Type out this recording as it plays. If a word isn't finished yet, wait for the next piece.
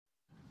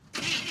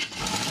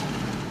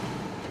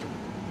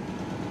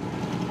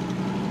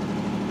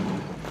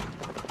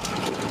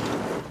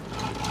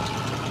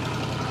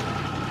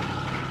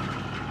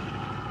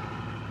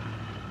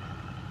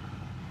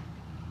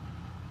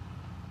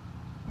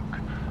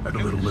Had a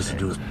little listen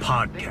to his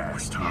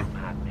podcast, huh?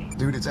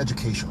 Dude, it's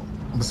educational.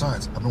 And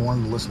besides, I've been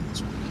wanting to listen to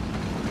this one.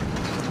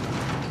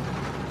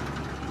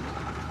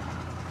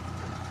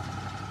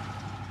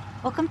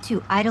 Welcome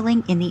to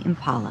Idling in the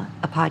Impala,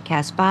 a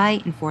podcast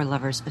by and for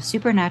lovers of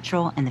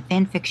supernatural and the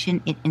fan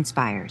fiction it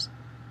inspires.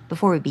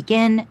 Before we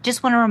begin,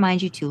 just want to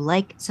remind you to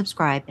like,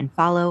 subscribe, and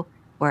follow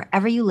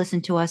wherever you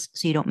listen to us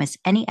so you don't miss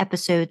any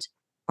episodes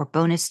or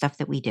bonus stuff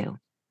that we do.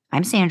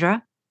 I'm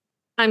Sandra.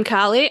 I'm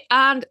Carly,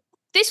 and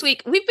this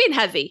week we've been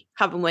heavy,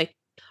 haven't we?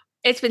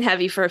 It's been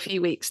heavy for a few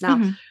weeks now.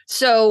 Mm-hmm.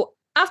 So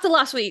after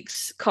last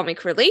week's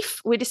comic relief,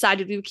 we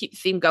decided we would keep the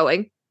theme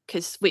going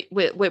because we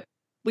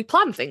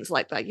plan things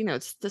like that. You know,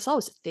 there's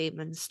always a theme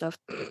and stuff.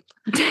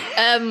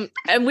 And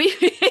we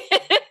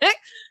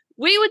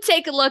we would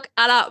take a look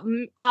at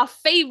our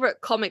favorite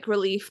comic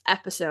relief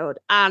episode,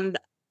 and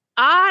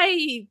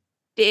I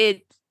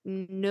did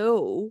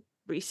no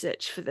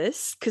research for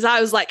this because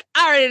I was like,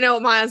 I already know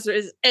what my answer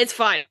is. It's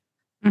fine.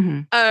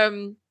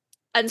 Mm-hmm.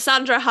 And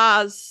Sandra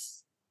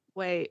has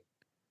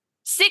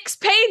 6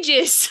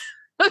 pages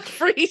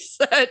of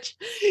research.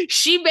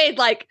 She made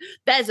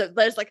there's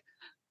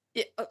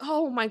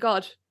oh my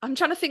god, I'm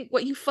trying to think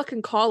what you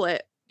fucking call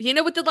it. You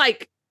know, with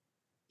the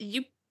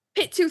you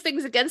pit 2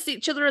 things against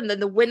each other and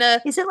then the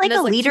winner. Is it like a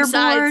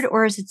leaderboard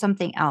or is it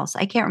something else?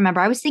 I can't remember.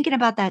 I was thinking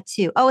about that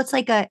too. Oh, it's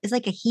like a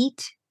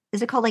heat.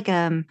 Is it called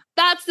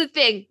That's the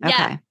thing.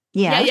 Okay.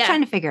 Yeah. I was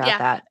trying to figure out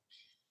that.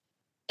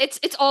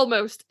 It's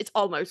almost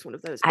one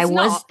of those. I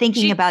was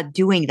thinking about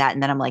doing that,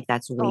 and then I'm like,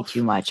 that's way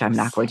too much. I'm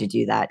not going to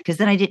do that because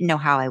then I didn't know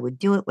how I would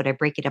do it. Would I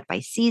break it up by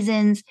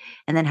seasons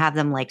and then have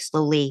them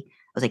slowly? I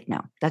was like,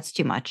 no, that's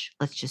too much.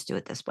 Let's just do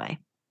it this way.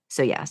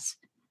 So yes,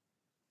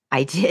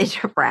 I did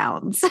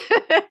rounds.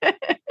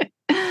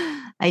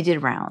 I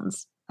did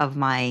rounds of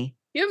my.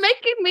 You're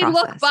making me process.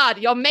 Look bad.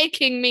 You're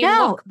making me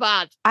look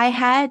bad. I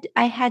had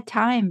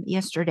time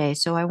yesterday,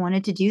 so I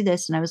wanted to do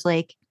this, and I was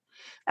like,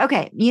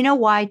 okay, you know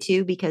why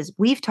too? Because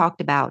we've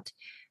talked about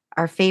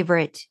our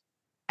favorite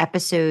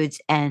episodes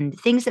and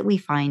things that we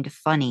find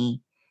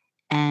funny.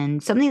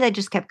 And something that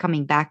just kept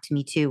coming back to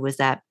me too was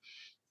that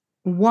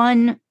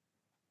one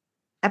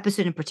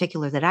episode in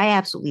particular that I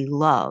absolutely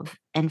love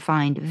and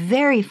find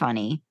very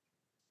funny.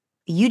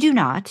 You do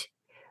not,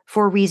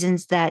 for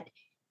reasons that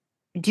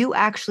do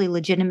actually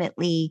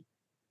legitimately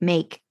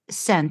make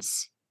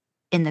sense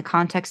in the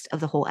context of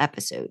the whole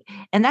episode.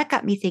 And that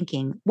got me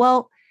thinking,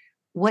 well,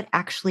 what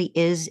actually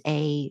is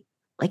a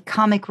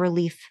comic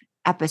relief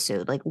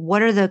episode?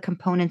 What are the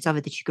components of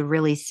it that you could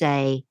really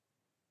say,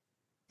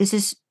 this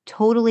is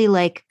totally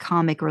like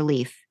comic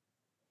relief?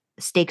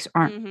 Stakes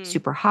aren't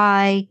super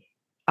high,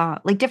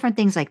 different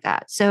things like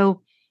that.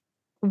 So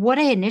what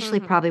I initially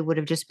probably would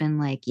have just been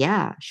like,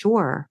 yeah,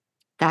 sure,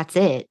 that's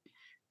it.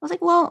 I was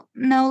like, well,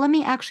 no, let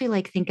me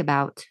actually think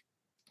about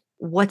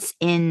what's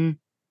in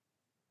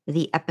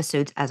the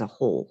episodes as a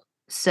whole.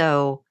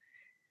 So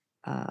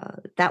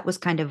that was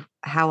kind of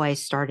how I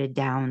started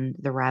down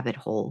the rabbit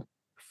hole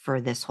for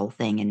this whole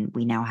thing. And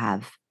we now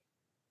have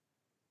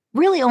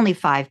really only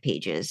 5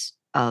 pages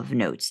of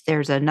notes.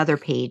 There's another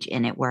page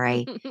in it where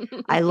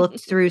I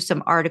looked through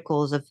some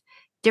articles of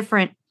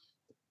different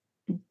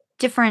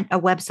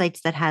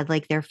websites that had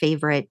their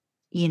favorite,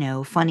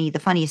 the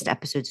funniest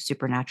episodes of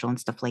Supernatural and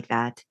stuff like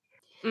that.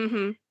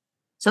 Mm-hmm.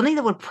 Something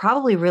that would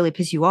probably really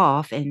piss you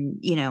off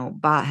and,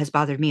 has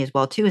bothered me as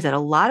well too, is that a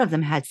lot of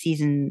them had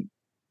season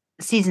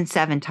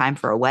 7 Time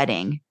for a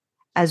Wedding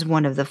as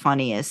one of the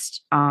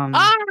funniest no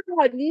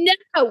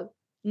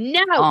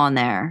on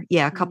there.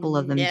 Yeah, a couple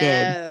of them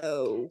did.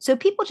 So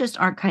people just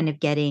aren't kind of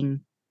getting,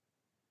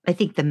 I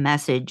think, the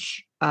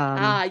message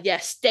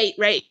yes, date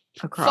rape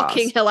across.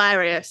 Fucking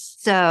hilarious.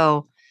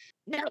 So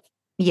no.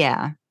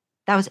 Yeah,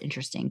 that was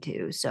interesting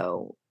too.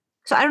 So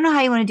I don't know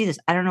how you want to do this.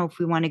 I don't know if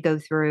we want to go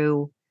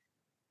through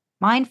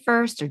mine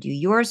first or do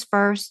yours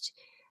first,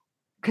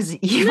 because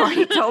you've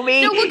already told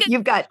me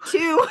you've got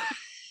 2.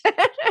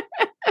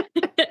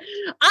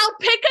 I'll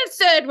pick a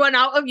third one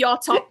out of your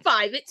top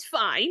 5. It's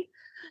fine.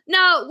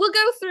 Now we'll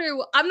go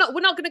through.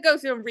 We're not going to go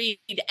through and read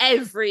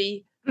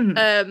every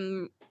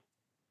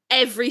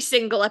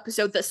single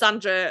episode that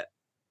Sandra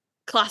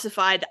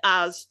classified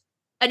as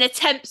an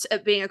attempt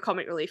at being a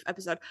comic relief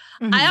episode.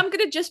 Mm-hmm. I am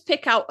going to just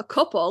pick out a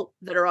couple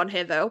that are on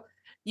here though.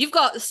 You've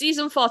got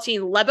season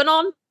 14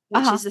 Lebanon,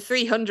 which is the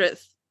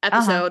 300th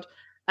episode,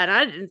 and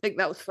I didn't think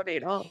that was funny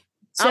at all.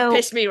 So, that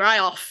pissed me right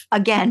off.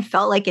 Again,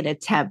 felt like an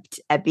attempt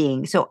at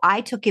being. So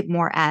I took it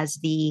more as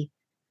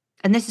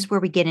and this is where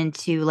we get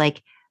into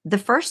the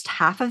first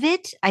half of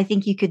it, I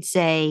think you could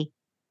say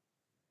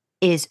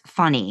is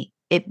funny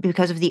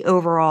because of the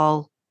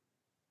overall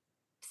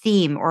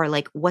theme or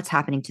what's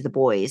happening to the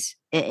boys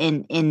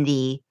in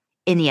the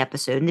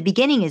episode. And the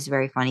beginning is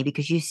very funny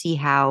because you see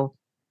how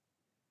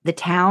the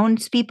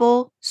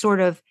townspeople sort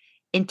of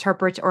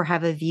interpret or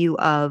have a view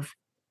of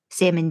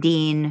Sam and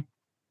Dean,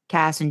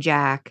 Cass and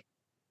Jack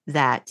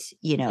that,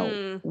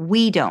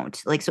 we don't.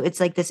 So it's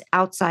this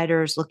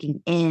outsiders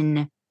looking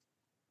in,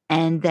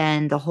 and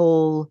then the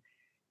whole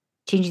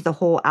changing the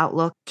whole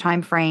outlook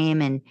time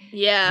frame and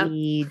Yeah.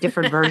 the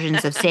different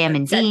versions of Sam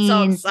and Ted's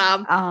on Dean,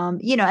 Sam.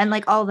 and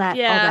like all Yeah.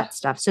 that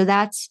stuff. So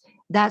that's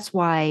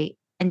why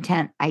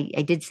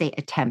I did say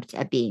attempt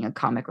at being a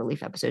comic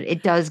relief episode.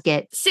 It does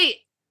get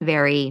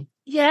very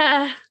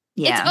yeah.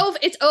 yeah.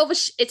 It's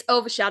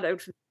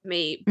overshadowed for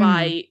me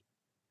by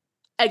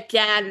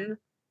again,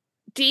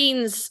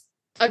 Dean's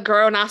a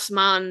grown ass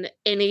man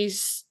in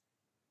his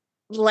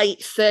late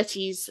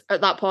 30s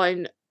at that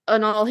point,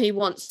 and all he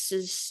wants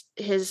is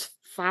his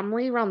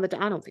family around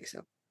the. I don't think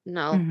so.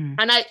 No,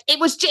 and it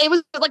was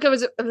like it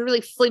was a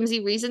really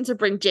flimsy reason to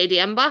bring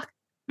JDM back,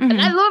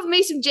 and I love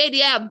me some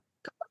JDM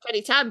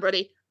anytime,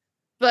 buddy.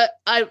 But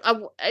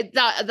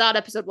that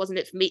episode wasn't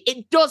it for me.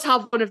 It does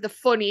have one of the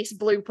funniest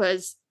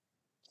bloopers,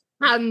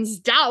 hands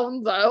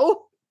down,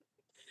 though.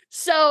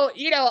 So,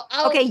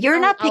 okay, you're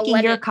not picking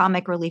your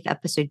comic relief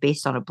episode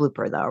based on a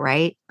blooper, though,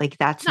 right? Like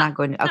that's not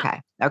going to. Okay.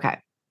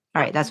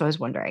 All right, that's what I was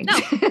wondering.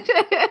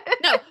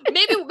 No,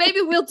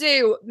 maybe we'll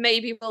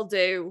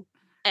do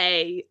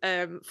a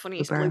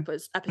funniest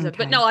bloopers episode. Okay.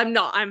 But no, I'm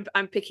not.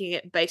 I'm picking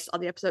it based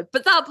on the episode.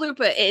 But that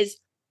blooper is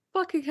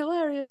fucking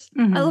hilarious.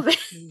 I love it.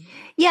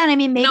 Yeah, and I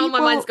mean, maybe now my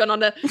mind's gone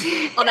on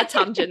a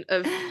tangent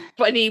of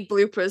funny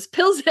bloopers,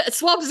 pills,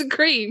 swabs, and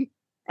cream.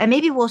 And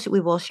maybe we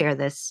will share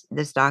this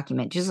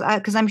document just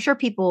because I'm sure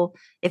people,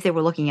 if they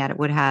were looking at it,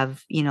 would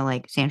have,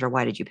 like, Sandra,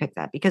 why did you pick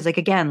that? Because, like,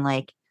 again,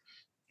 like,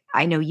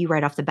 I know you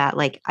right off the bat,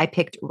 like, I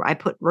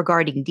put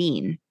regarding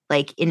Dean,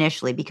 like,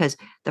 initially, because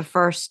the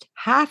first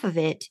half of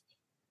it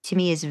to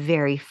me is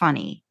very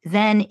funny.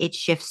 Then it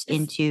shifts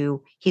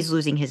into he's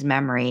losing his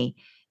memory.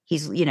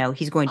 He's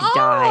going to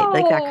die,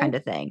 like that kind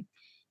of thing.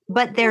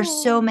 But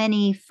there's so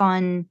many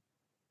fun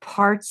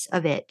parts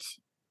of it.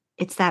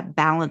 It's that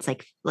balance,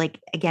 like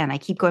again, I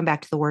keep going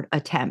back to the word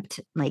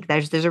attempt. Like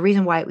there's a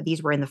reason why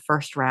these were in the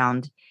first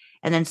round,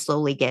 and then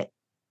slowly get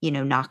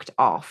knocked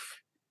off.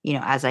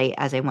 As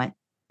I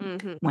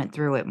went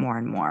through it more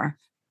and more.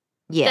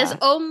 Yeah,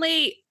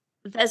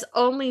 there's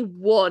only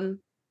one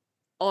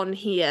on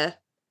here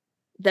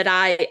that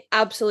I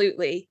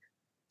absolutely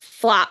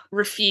flat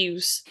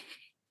refuse.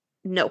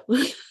 No,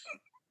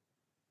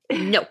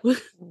 no.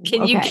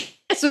 Can you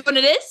guess what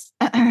it is?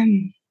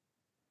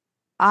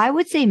 I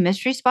would say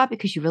Mystery Spot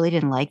because you really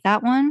didn't like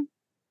that one.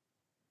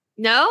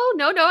 No.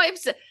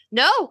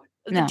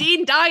 The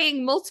Dean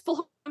dying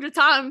multiple hundred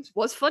times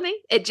was funny.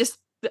 It just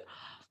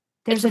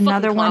there's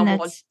another one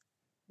that's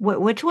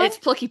which one? It's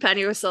Plucky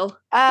Pennywhistle.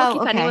 Oh,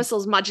 Plucky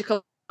Pennywhistle's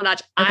magical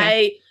nudge.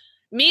 Okay.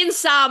 Me and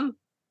Sam,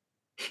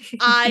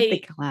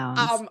 I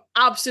am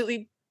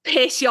absolutely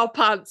piss your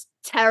pants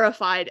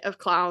terrified of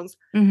clowns.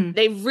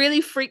 They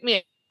really freak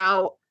me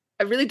out.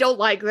 I really don't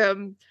like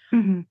them.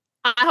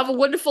 I have a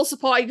wonderful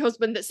supporting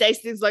husband that says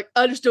things like,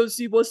 I just don't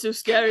see what's so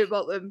scary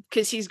about them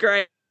because he's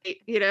great,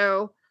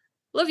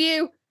 love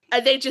you.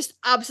 And they just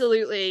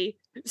absolutely,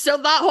 so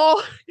that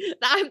whole,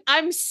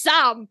 I'm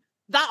Sam,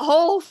 that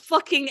whole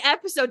fucking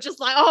episode, just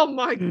like, oh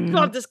my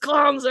God, there's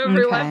clowns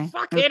everywhere,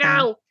 fucking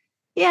hell.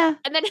 Yeah.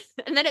 And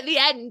then at the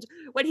end,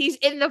 when he's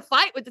in the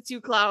fight with the two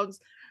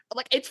clowns,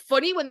 like, it's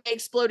funny when they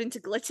explode into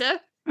glitter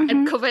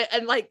and cover it,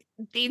 and like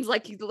Dean's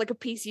like he's like a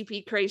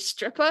PCP crazed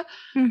stripper.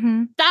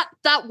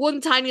 That one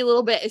tiny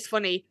little bit is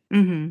funny,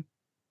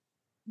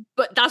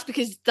 but that's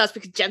because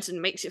Jensen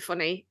makes it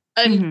funny,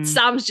 and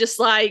Sam's just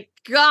like,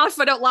 God, if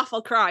I don't laugh,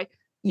 I'll cry.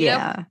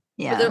 Yeah.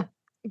 But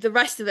the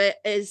rest of it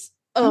is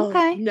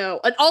no,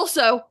 and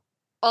also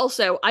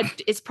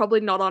it's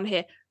probably not on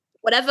here.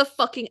 Whatever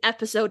fucking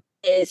episode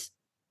is,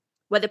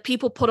 where the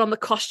people put on the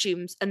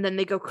costumes and then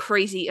they go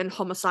crazy and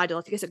homicidal.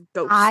 I think it's a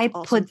ghost. I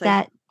put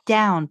that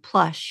down.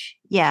 Plush.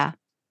 Yeah.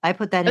 I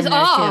put that in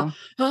there too.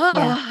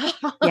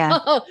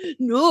 Yeah.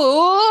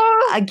 No.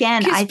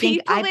 Again, I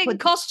think I put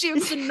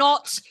costumes and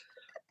not.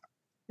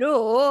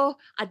 No,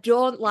 I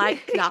don't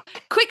like that.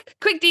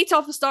 Quick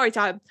detail for story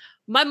time.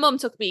 My mum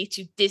took me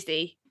to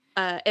Disney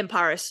in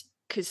Paris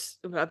because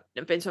I've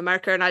been to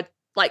America and I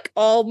like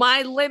all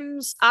my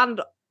limbs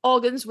and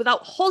organs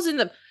without holes in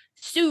them.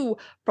 So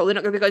probably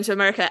not going to be going to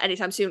America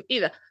anytime soon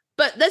either.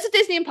 But there's a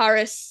Disney in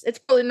Paris. It's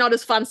probably not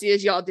as fancy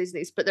as your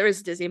Disney's, but there is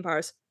a Disney in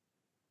Paris.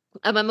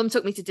 And my mum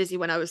took me to Disney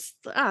when I was,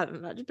 I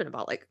don't know, I'd been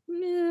about like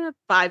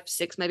 5,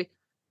 6 maybe.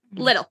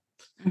 Little.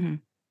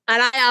 And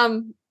I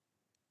am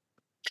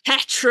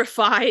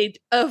petrified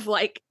of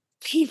like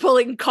people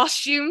in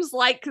costumes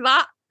like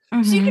that.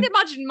 So you can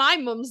imagine my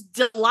mum's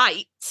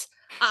delight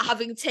at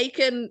having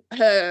taken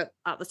her,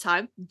 at the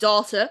time,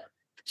 daughter.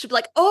 She'd be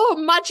like, oh,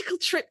 magical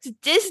trip to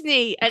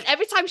Disney. And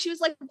every time she was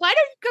like, why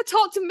don't you go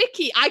talk to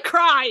Mickey? I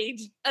cried.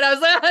 And I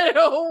was like, I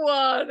don't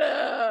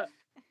wanna.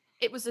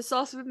 It was a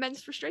source of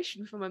immense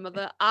frustration for my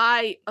mother.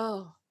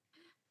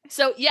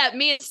 So yeah,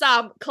 me and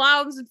Sam,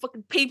 clowns and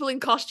fucking people in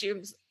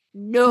costumes.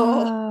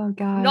 No. Oh,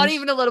 God. Not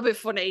even a little bit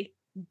funny.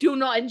 Do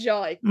not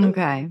enjoy.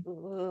 Okay.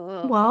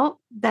 Well,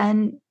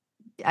 then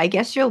I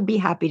guess you'll be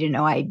happy to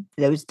know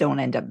those don't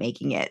end up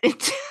making it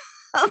into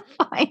a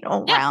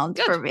final round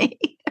for me.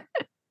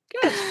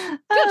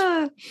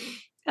 Good.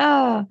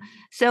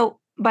 So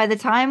by the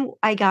time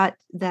I got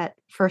that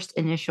first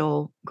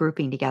initial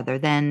grouping together,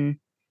 then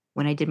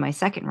when I did my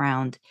second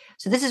round,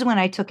 so this is when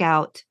I took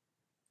out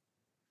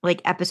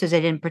like episodes I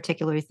didn't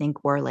particularly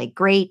think were like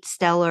great,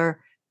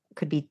 stellar,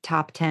 could be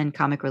top 10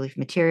 comic relief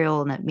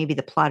material, and that maybe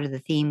the plot or the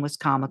theme was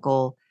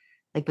comical,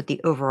 like, but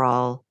the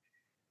overall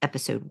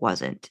episode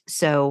wasn't.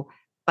 So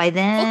by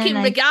then,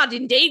 Fucking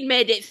Regarding Dean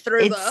made it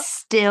through, it though.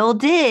 still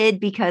did,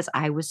 because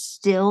I was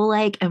still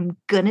like, I'm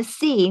gonna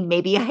see,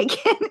 maybe I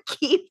can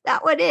keep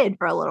that one in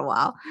for a little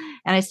while,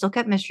 and I still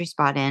kept Mystery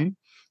Spot in.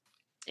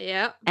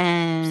 Yeah.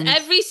 And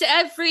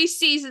Every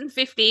season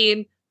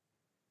 15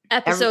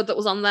 episode that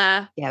was on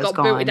there Yeah, it was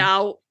got booted gone.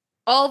 out.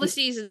 All the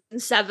season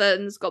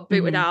 7s got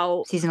booted Mhm.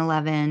 out. Season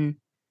 11,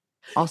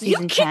 all You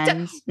season kicked it-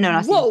 10s. No,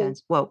 not Whoa. season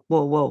 10s. Whoa,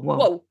 whoa, whoa, whoa,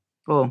 Whoa,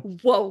 whoa,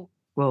 whoa.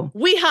 whoa.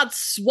 We had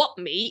Swap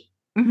Meet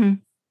hmm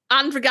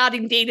and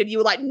Regarding Dean, and you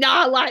were like,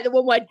 nah, I like the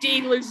one where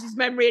Dean loses his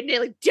memory and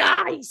nearly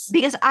dies.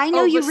 Because I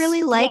know you Over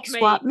really like Swap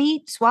Swap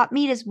Meet. Swap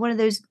Meet is one of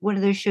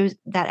those shows.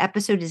 That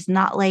episode is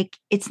not like,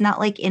 it's not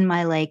like in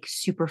my like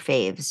super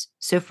faves.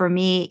 So for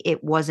me,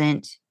 it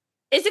wasn't.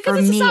 Is it for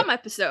because it's me- a Sam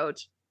episode?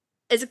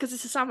 Is it because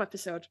it's a Sam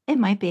episode? It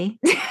might be.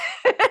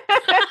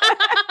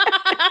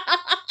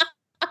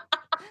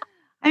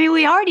 I mean,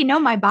 we already know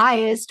my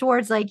bias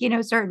towards like,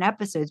 certain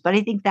episodes, but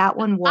I think that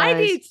one was. I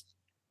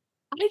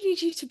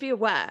need you to be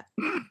aware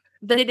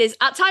that it is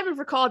at time of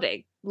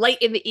recording late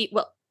in the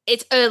well,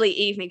 it's early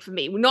evening for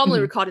me. We normally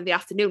Mhm. record in the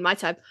afternoon, my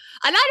time,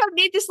 and I don't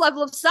need this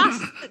level of sass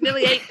at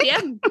nearly 8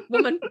 p.m.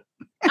 Woman,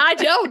 I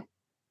don't.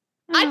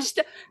 I just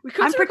we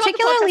come I'm to record the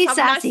particularly podcast, have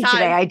a nice sassy time,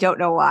 today. I don't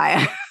know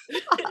why.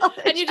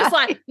 and you're just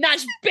like, nah,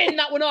 just bin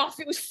that one off.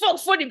 It was so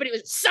funny, but it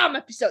was a Sam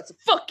episode, so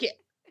fuck it.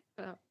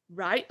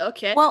 Right,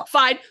 okay, Well-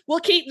 fine. We'll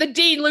keep the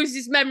Dean loses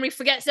his memory,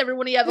 forgets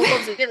everyone he ever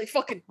loves, and nearly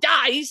fucking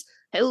dies.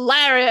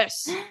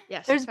 Hilarious.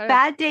 Yes, There's carry on.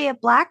 Bad Day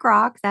at Black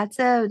Rock. That's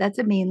a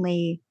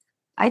mainly,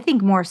 I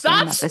think, more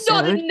Sam That's episode.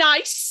 not a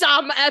nice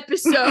Sam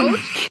episode.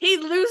 He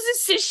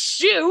loses his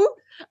shoe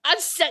and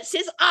sets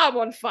his arm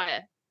on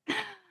fire. But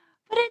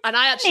it's And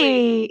I actually,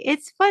 funny.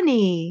 It's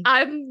funny.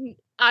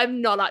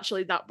 I'm not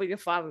actually that big a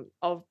fan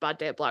of Bad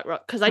Day at Black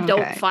Rock because I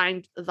don't Okay.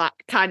 find that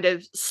kind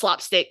of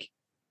slapstick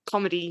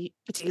comedy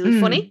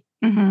particularly funny.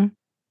 hmm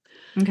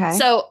Okay.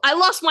 So I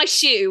Lost My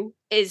Shoe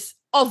is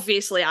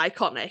obviously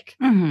iconic,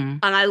 Mhm.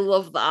 and I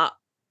love that.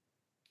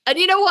 And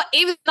you know what?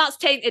 Even that's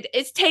tainted.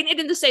 It's tainted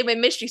in the same way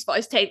Mystery Spot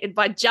is tainted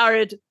by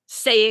Jared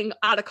saying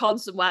at a con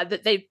somewhere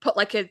that they put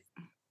like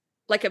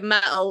a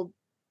metal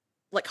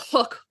like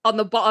hook on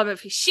the bottom of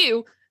his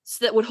shoe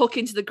so that would hook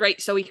into the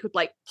grate so he could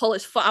like pull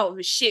his foot out of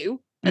his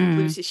shoe and Mm.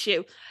 lose his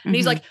shoe. And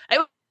he's Mhm. like, it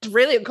was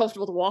really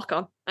uncomfortable to walk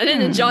on. I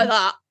didn't enjoy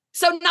that.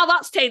 So now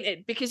that's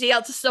tainted because he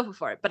had to suffer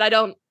for it. But I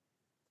don't.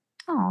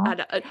 Aw. I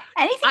don't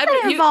Anything I that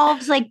mean, you-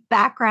 involves like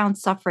background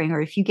suffering,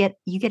 or if you get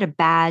a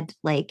bad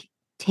like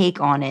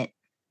take on it,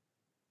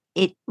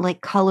 it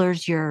like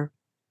colors your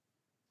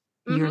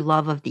Mhm.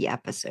 love of the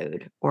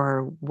episode,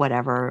 or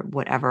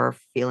whatever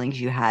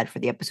feelings you had for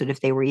the episode. If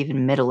they were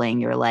even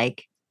middling, you're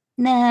like,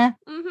 nah,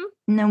 Mhm.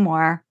 no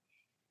more.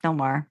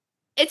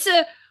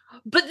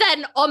 But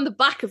then on the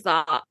back of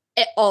that,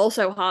 it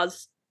also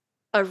has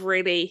a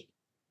really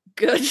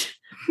good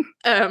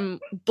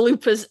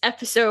bloopers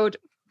episode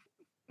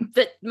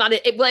that, man,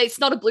 it's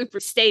not a blooper,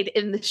 it stayed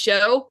in the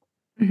show.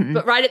 Mhm.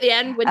 But right at the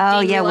end, when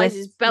Oh, Dean yeah,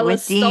 realizes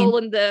Bella's with Dean.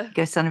 stolen the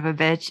Go son of a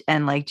bitch,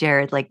 and like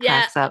Jared like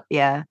Yeah. cracks up.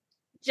 Yeah.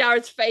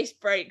 Jared's face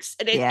breaks,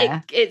 and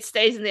Yeah. it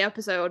stays in the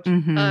episode,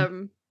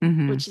 Mhm.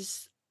 Mhm. which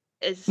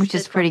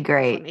is pretty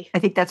great. funny. I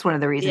think that's one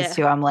of the reasons Yeah.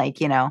 too. I'm like,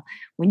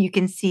 when you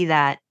can see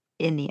that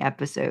in the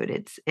episode,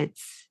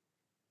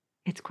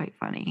 it's quite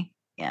funny.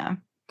 Yeah.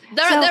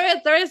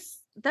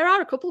 There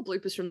are a couple of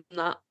bloopers from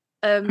that.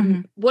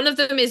 Mhm. One of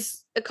them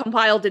is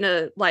compiled in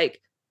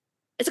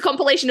it's a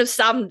compilation of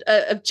Sam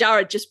of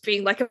Jared just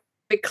being like a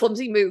big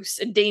clumsy moose,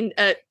 and Dean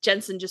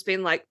Jensen just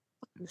being like,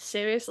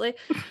 seriously.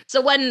 So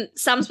when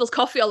Sam spills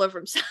coffee all over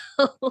himself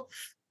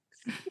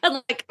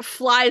and like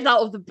flies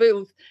out of the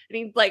booth, and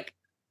he like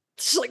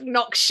just like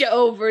knocks shit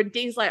over, and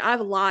Dean's like, I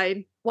have a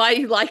line. Why are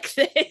you like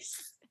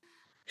this?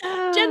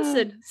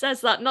 Jensen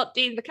says that, not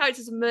Dean. The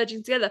characters are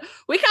merging together.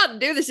 We can't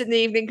do this in the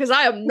evening because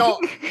I am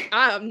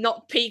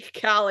not peak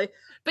Carly.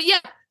 But yeah,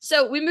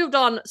 so we moved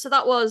on. So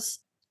that was,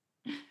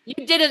 you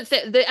didn't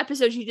think the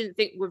episodes you didn't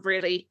think were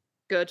really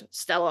good,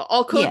 stellar,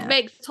 or could Yeah.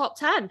 make the top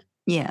 10.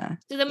 Yeah.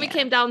 So then we Yeah.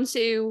 came down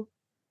to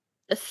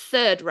a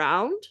third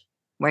round.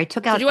 Where I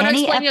took So out do you wanna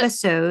any explain your-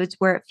 episodes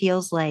where it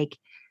feels like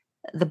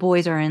the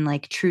boys are in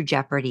like true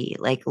jeopardy,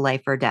 like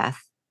life or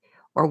death,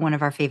 or one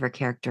of our favorite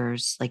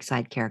characters, like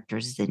side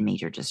characters, is in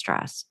major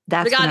distress.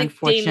 That's when, Regarding Dean is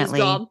unfortunately,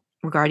 gone.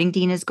 Regarding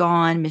Dean is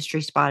gone,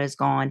 Mystery Spot is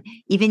gone,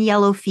 even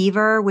Yellow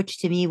Fever, which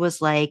to me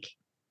was like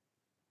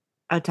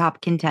a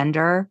top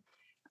contender,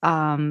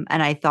 and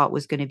I thought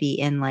was going to be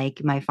in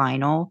like my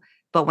final.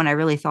 But when I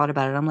really thought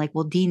about it, I'm like,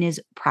 well, Dean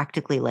is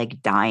practically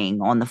like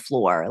dying on the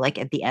floor, like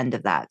at the end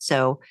of that.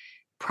 So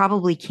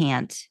probably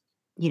can't,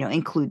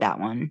 include that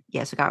one.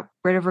 Yes, I got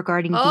rid of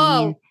Regarding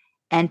Dean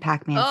and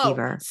Pac-Man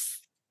Fever.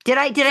 Did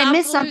I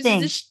miss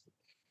something?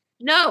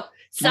 No,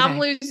 Sam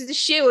Okay. loses the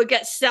shoe and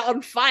gets set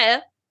on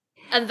fire,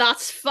 and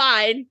that's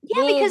fine.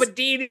 Yeah, because but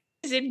Dean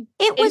is in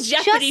was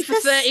jeopardy just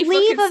for the 30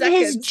 sleeve fucking of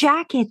his seconds.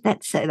 jacket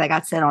that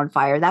got set on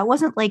fire. That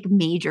wasn't like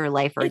major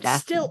life or It's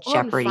death still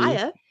jeopardy. on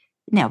fire.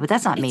 No, but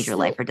that's not It's major still-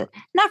 life or death.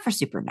 Not for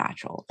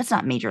Supernatural. That's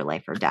not major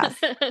life or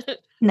death.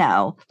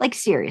 No, like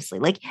seriously.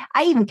 Like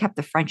I even kept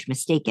the French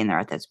mistake in there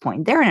at this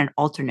point. They're in an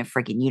alternate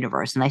freaking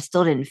universe, and I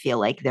still didn't feel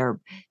like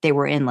they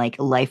were in like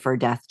life or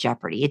death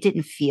jeopardy. It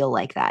didn't feel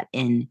like that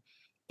in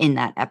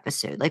that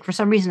episode. Like for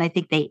some reason, I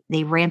think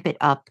they ramp it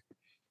up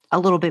a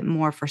little bit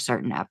more for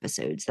certain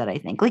episodes that I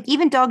think. Like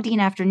even Dog Dean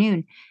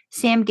Afternoon,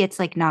 Sam gets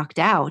like knocked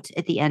out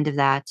at the end of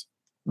that,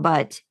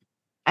 but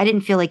I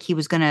didn't feel like he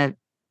was gonna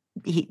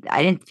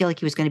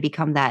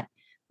become that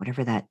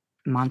whatever that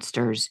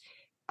monster's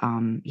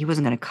he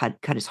wasn't going to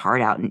cut his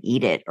heart out and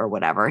eat it or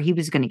whatever. He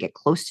was going to get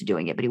close to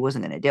doing it, but he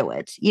wasn't going to do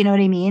it. You know what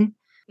I mean?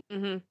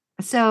 Mm-hmm.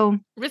 So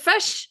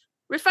refresh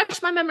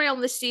my memory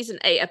on this season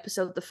 8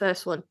 episode, the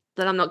first one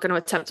that I'm not going to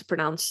attempt to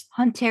pronounce.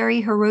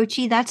 Hunteri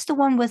Hirochi, that's the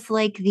one with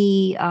like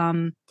the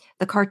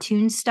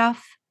cartoon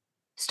stuff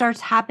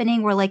starts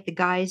happening where like the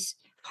guy's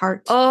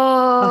heart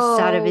busts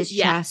out of his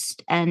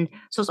chest, and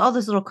so it's all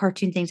those little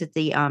cartoon things at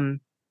the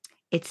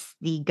it's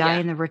the guy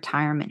in the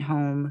retirement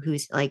home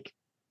who's like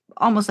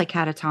almost like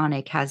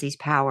catatonic, has these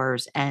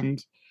powers,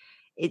 and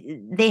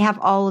they have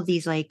all of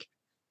these like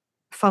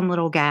fun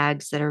little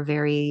gags that are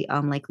very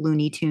like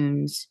Looney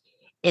Tunes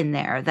in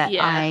there that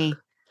I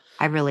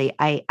really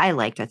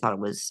liked. I thought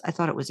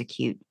it was a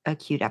cute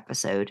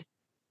episode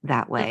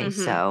that way.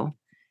 Mm-hmm. So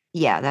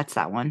yeah, that's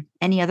that one.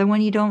 Any other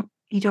one you don't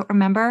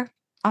remember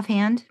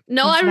offhand?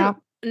 No,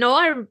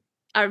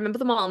 I remember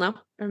them all now.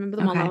 I remember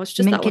them all now. It's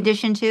just Mint that one.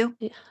 Condition 2?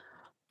 Yeah.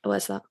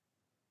 Where's that?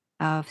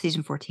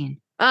 Season 14.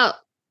 Oh,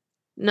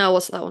 no,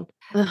 what's that one?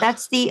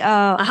 That's the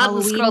I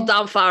hadn't scrolled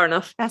down far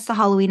enough. That's the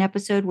Halloween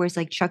episode where it's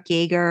like Chuck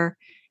Yeager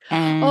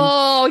and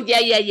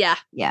yeah.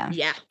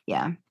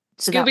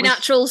 So Scooby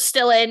Natural's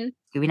still in.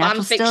 Scooby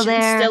Natural's still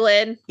there. Still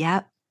in.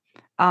 Yep.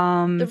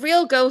 The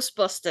Real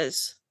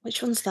Ghostbusters.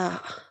 Which one's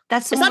that?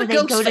 That's the Is one that a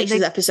where they go to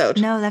Ghostfaces episode?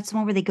 No, that's the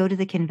one where they go to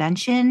the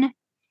convention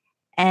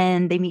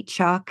and they meet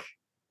Chuck.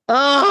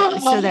 Oh,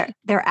 so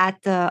they're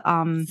at the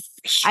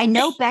I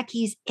know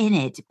Becky's in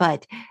it,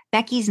 but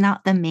Becky's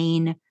not the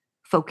main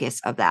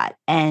focus of that.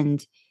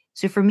 And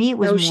so for me it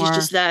was more she's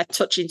just there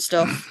touching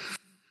stuff.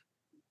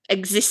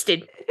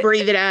 Existing,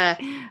 breathing air.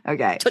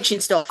 Okay. Touching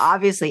stuff.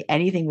 Obviously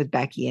anything with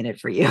Becky in it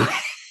for you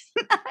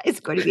is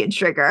going to be a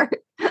trigger.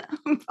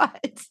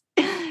 But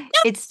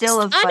it's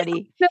still a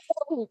funny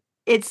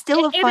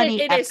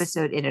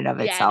episode in and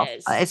of itself.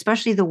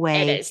 Especially the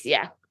way it is,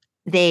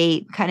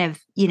 they kind of,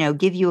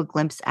 give you a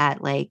glimpse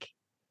at like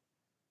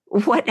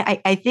what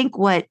I think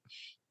what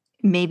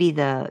maybe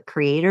the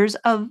creators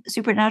of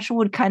Supernatural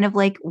would kind of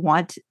like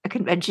want a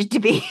convention to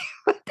be.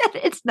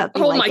 It's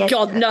nothing like it.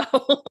 God, no.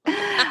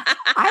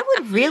 I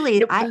would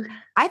really,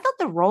 I thought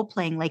the role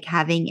playing, like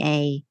having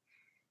a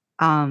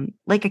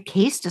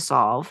case to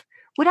solve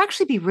would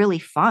actually be really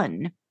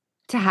fun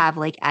to have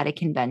like at a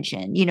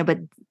convention, but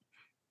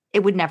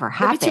it would never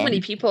happen. There'd be too many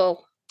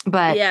people.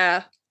 But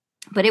yeah.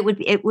 But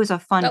it was a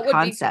fun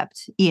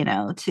concept,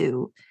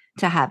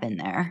 to have in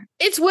there.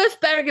 It's worth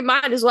bearing in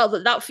mind as well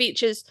that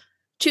features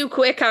 2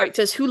 queer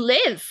characters who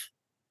live.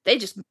 They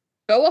just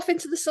go off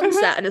into the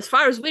sunset, and as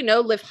far as we know,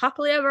 live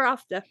happily ever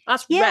after.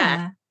 That's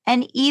rare.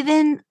 And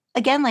even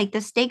again, like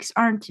the stakes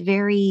aren't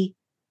very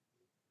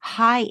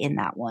high in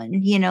that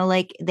one.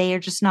 Like they are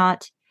just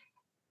not.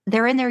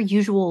 They're in their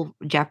usual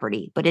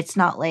jeopardy, but it's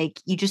not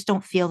like you just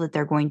don't feel that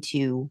they're going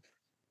to.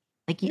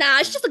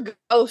 It's just a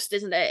ghost,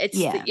 isn't it?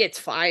 It's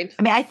fine.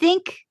 I mean, I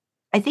think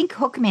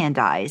Hookman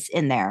dies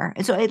in there.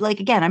 And so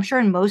again, I'm sure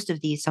in most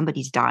of these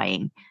somebody's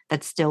dying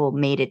that still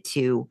made it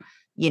to,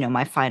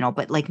 my final,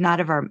 but like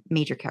not of our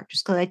major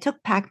characters. Cause I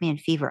took Pac-Man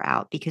Fever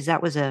out because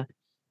that was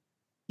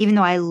even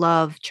though I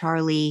love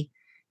Charlie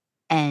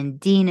and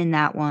Dean in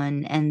that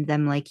one and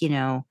them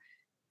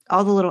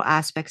all the little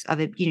aspects of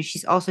it,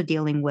 she's also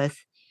dealing with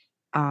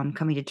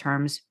coming to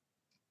terms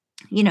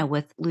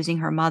with losing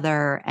her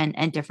mother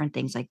and different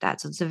things like that.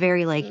 So it's a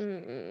very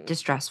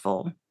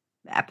distressful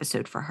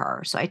episode for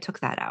her. So I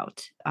took that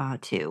out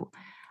too.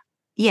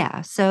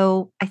 Yeah.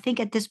 So I think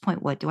at this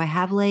point, what do I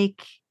have? I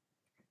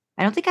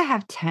don't think I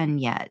have 10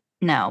 yet.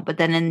 No, but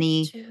then in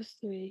the 2,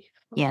 3,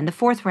 4. In the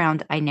 4th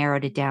round, I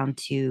narrowed it down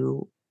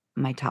to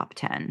my top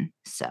 10.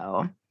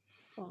 So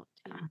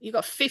you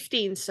got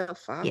 15 so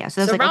far. Yeah.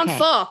 So, round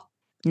 4.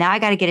 Now I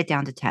got to get it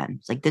down to 10.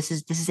 It's like, this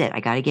is it.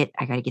 I got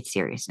to get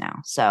serious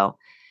now. So,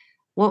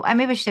 well, I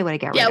maybe should say what I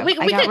got rid of.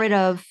 I got rid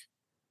of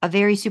A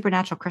Very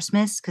Supernatural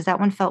Christmas because that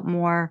one felt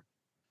more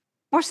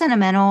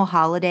sentimental,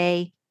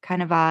 holiday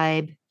kind of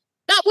vibe.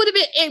 That would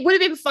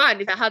have been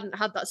fine if I hadn't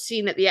had that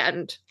scene at the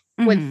end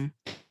with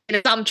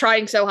I'm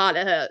trying so hard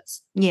it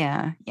hurts.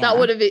 Yeah. That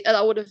would have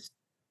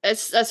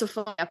it's a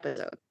fun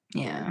episode.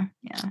 Yeah.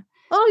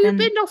 Oh, you've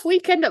been off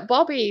Weekend at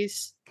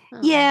Bobby's. Oh.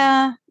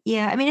 Yeah.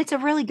 I mean, it's a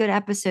really good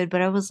episode,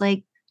 but I was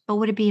like,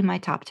 would it be in my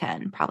top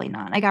 10? Probably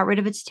not. I got rid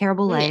of It's a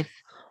Terrible Life.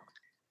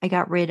 I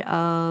got rid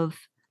of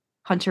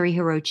Hunter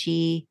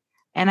Hirochi,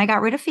 and I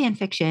got rid of fan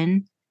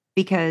fiction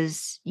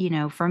because,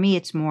 for me,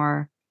 it's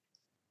more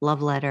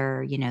love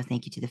letter,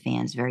 thank you to the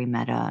fans, very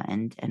meta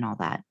and all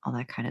that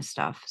kind of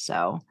stuff.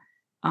 So,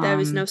 There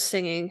is no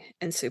singing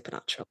in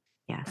Supernatural.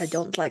 yes, I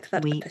don't like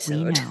that we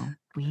episode.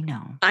 we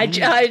know. I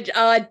just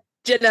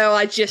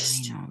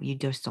you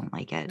just don't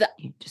like it.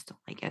 You just don't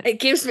like it. It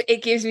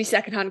gives me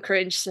secondhand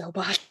cringe so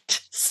bad.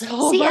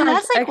 So See, bad. and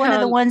that's like one of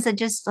the can't. ones that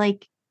just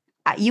like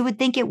you would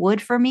think it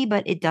would for me,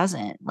 but it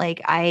doesn't.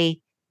 Like I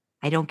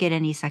don't get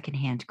any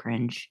secondhand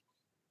cringe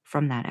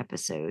from that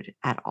episode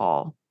at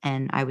all.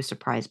 And I was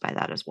surprised by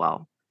that as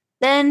well.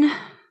 Then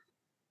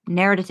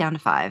narrowed it down to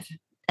 5.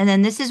 And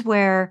then this is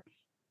where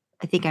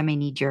I think I may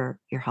need your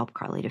help,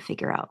 Carly, to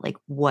figure out like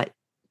what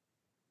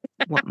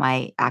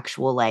my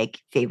actual like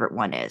favorite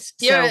one is.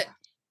 Your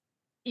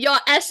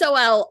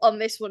SOL on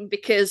this one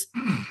because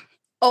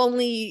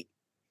only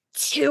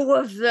 2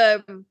 of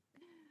them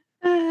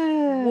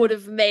would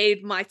have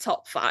made my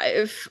top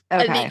 5.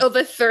 Okay. And the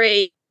other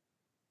 3,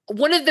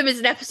 one of them is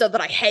an episode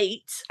that I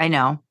hate. I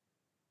know.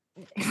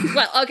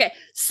 Well, okay.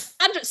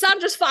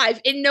 Sandra's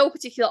 5, in no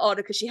particular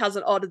order because she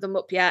hasn't ordered them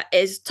up yet,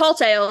 is Tall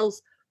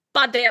Tales,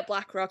 Bad Day at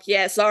Blackrock.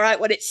 Yes, all right,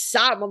 when it's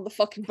Sam on the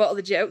fucking butt of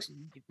the jokes.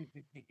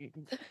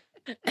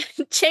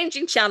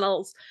 Changing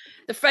Channels,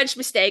 The French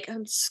Mistake,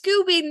 and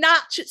Scooby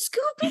Natural.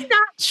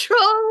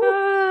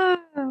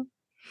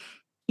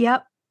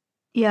 Yep.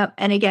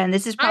 And again,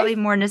 this is probably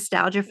more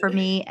nostalgia for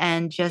me,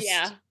 and just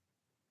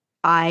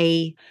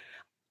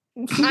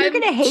you're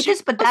gonna hate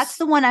this, but that's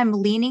the one I'm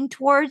leaning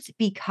towards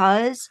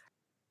because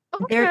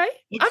I'm not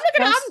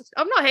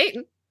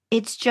hating.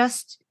 It's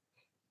just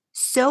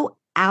so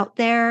out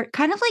there,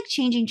 kind of like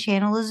changing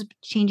channels,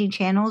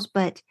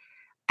 but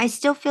I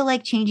still feel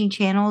like Changing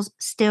Channels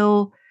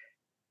still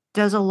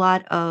does a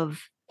lot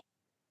of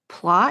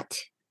plot.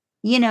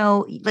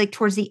 Like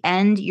towards the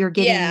end, you're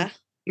getting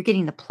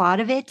the plot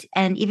of it.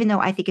 And even though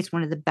I think it's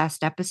one of the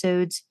best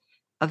episodes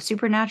of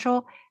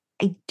Supernatural,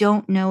 I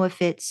don't know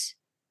if it's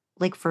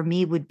like for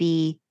me would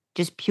be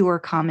just pure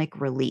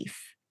comic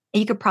relief. And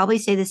you could probably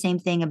say the same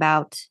thing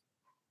about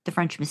The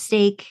French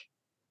Mistake,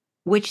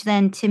 which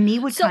then to me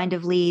would kind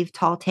of leave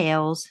Tall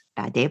Tales,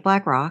 Bad Day at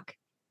Black Rock,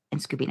 and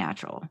Scooby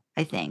Natural,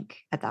 I think,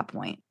 at that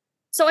point.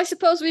 So I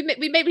suppose we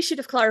maybe should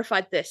have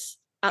clarified this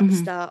at the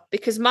start,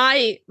 because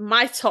my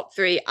top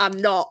 3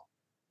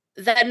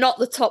 they're not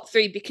the top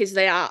 3 because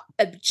they are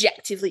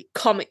objectively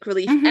comic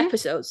relief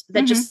episodes.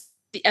 They're just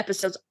the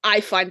episodes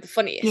I find the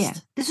funniest. Yeah,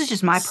 this is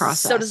just my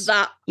process. So does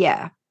that?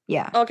 Yeah.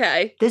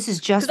 Okay. This is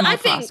just my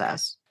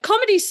process.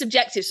 Comedy's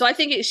subjective, so I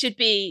think it should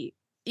be,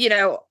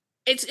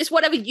 it's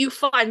whatever you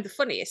find the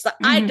funniest. Like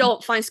I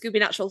don't find Scooby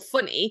Natural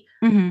funny,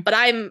 but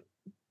I'm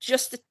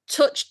just a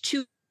touch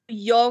too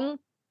young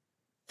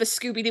for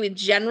Scooby-Doo in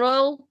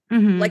general.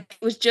 Like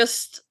it was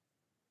just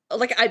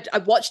like I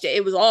watched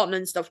it was on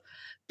and stuff,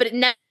 but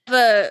I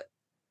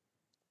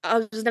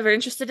was never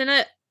interested in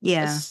it.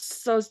 Yeah,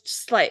 so it's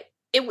just like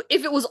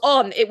if it was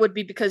on, it would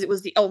be because it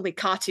was the only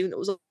cartoon that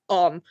was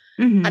on,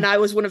 and I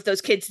was one of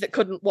those kids that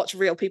couldn't watch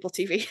real people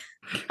TV.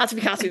 Had to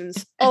be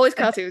cartoons. Always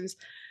cartoons.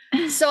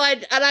 So I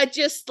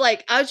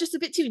was just a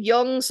bit too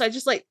young, so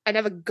I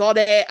never got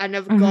it. I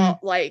never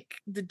got like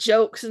the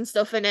jokes and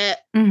stuff in it.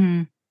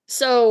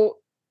 So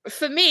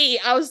for me,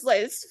 I was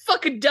like, it's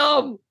fucking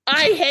dumb.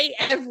 I hate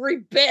every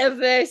bit of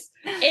this.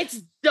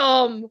 It's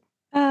dumb.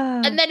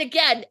 And then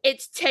again,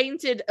 it's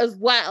tainted as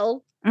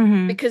well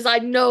because I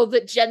know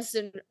that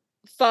Jensen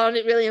found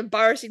it really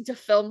embarrassing to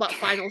film that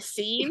final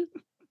scene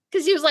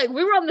because he was like,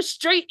 we were on the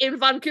street in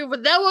Vancouver.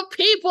 There were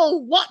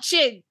people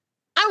watching.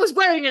 I was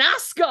wearing an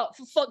ascot,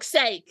 for fuck's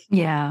sake.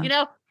 Yeah.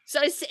 So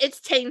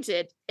it's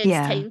tainted.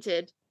 It's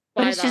tainted.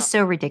 But it's just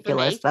so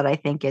ridiculous that I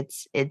think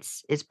it's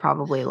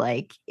probably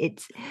like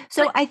it's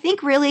so I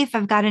think really if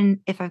I've got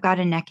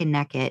to neck and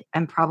neck it,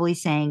 I'm probably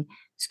saying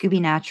Scooby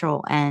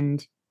Natural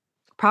and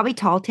probably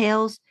Tall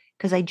Tales,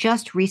 because I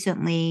just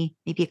recently,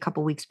 maybe a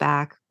couple weeks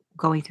back,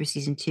 going through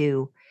season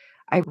 2,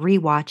 I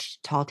rewatched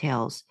Tall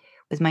Tales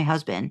with my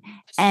husband.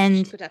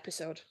 And good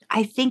episode.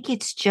 I think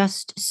it's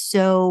just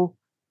so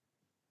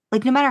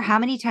like no matter how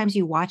many times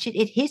you watch it,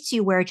 it hits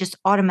you where it just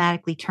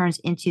automatically turns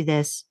into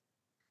this,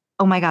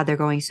 oh my God, they're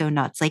going so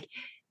nuts. Like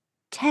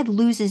Ted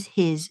loses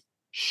his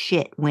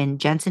shit when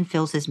Jensen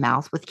fills his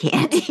mouth with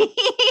candy.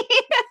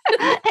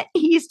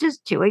 He's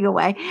just chewing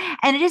away.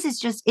 And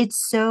it's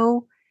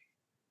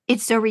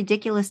so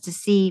ridiculous to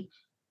see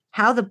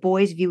how the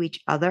boys view each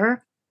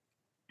other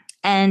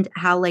and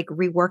how like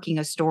reworking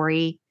a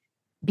story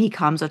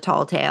becomes a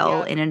tall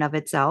tale in and of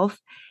itself.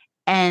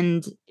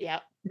 And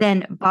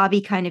then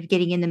Bobby kind of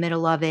getting in the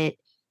middle of it.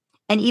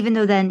 And even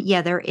though then,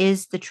 there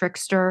is the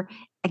trickster.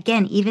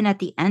 Again, even at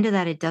the end of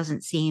that, it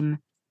doesn't seem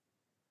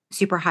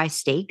super high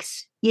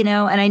stakes, and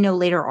I know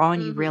later on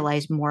you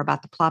realize more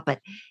about the plot, but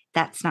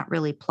that's not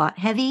really plot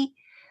heavy.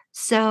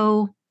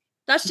 So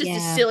that's just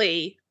a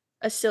silly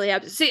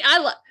episode. See, I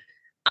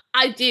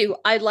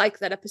like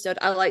that episode.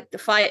 I like the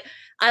fight.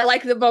 I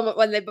like the moment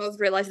when they both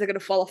realize they're going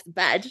to fall off the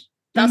bed.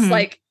 That's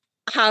like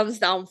hands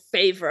down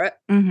favorite.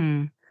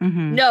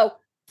 Mm-hmm. No,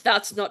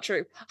 that's not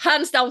true.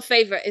 Hands down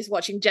favorite is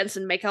watching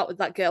Jensen make out with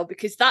that girl,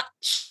 because that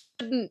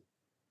shouldn't.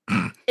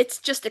 It's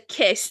just a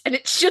kiss, and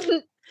it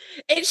shouldn't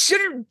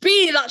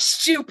be that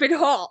stupid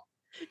hot.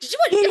 Did you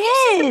watch? Have you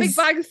seen The Big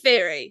Bang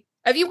Theory?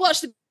 Have you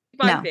watched The Big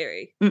Bang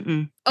Theory?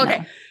 Mm-mm. Okay,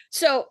 No.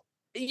 so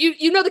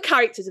you know the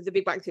characters of The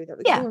Big Bang Theory.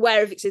 Yeah. You're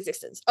aware of its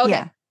existence. Okay,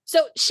 Yeah.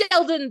 so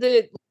Sheldon,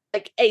 the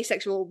like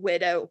asexual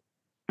weirdo,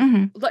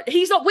 Mm-hmm. but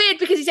he's not weird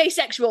because he's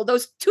asexual.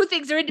 Those two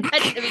things are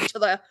independent of each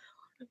other.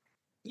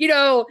 You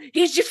know,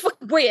 he's just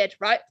fucking weird,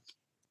 right?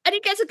 And he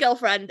gets a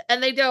girlfriend,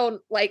 and they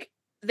don't.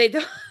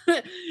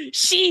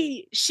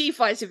 She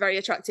finds him very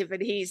attractive,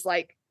 and he's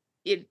like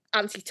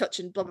anti-touch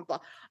and blah blah blah.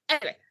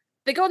 Anyway,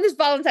 they go on this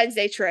Valentine's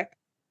Day trip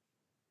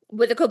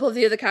with a couple of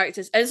the other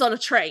characters, and it's on a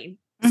train.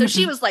 So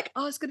she was like,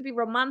 "Oh, it's going to be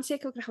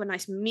romantic. We're going to have a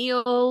nice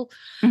meal,"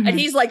 and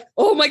he's like,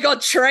 "Oh my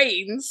god,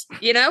 trains!"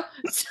 You know.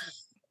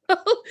 And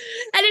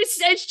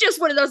it's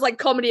just one of those like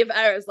comedy of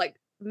errors, like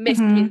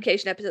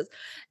miscommunication episodes.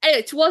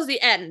 Anyway, towards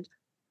the end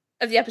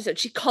of the episode,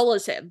 she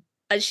collars him,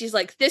 and she's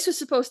like, "This was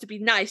supposed to be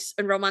nice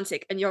and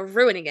romantic, and you're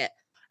ruining it."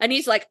 And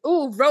he's like,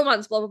 "Oh,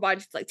 romance, blah blah blah."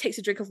 And he like takes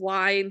a drink of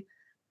wine,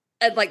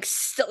 and like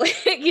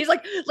he's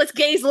like, "Let's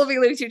gaze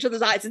lovingly into each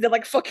other's eyes," and then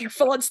like fucking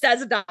full on stares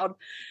her down.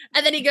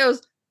 And then he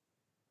goes,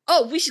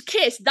 "Oh, we should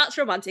kiss. That's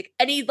romantic."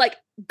 And he like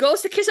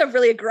goes to kiss her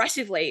really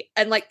aggressively,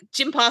 and like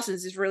Jim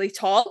Parsons is really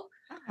tall.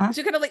 So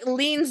he kind of like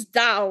leans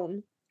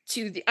down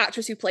to the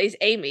actress who plays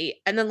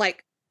Amy, and then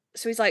like,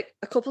 so he's like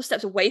a couple of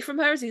steps away from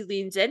her as he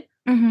leans in,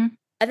 and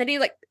then he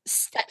like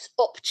steps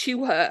up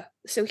to her,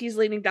 so he's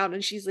leaning down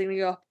and she's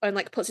leaning up, and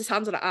like puts his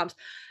hands on her arms,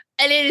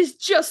 and it is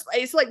just,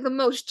 it's like the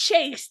most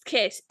chaste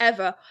kiss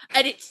ever,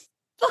 and it's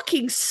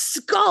fucking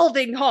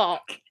scalding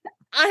hot.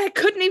 I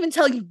couldn't even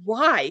tell you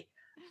why. It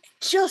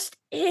just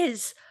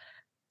is.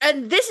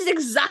 And this is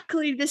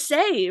exactly the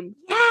same.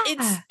 Yeah.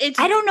 It's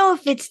I don't know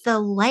if it's the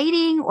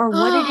lighting or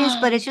what it is,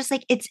 but it's just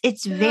like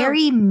it's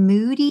very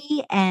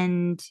moody,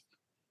 and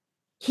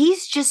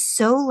he's just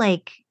so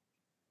like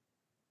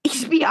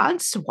he's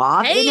beyond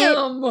suave in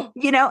it,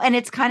 you know, and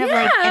it's kind of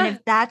like, and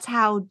if that's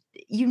how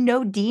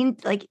Dean,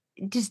 like,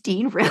 does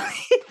Dean really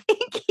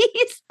think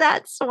he's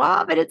that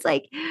suave? And it's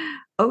like,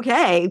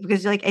 okay,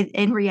 because like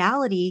in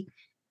reality,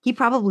 he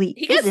probably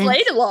gets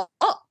laid a lot,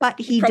 but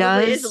he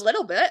does is a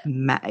little bit,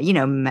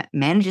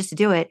 manages to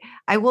do it.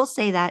 I will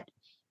say that,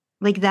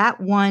 like that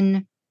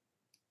one,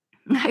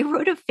 I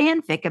wrote a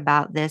fanfic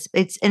about this.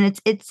 It's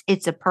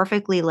a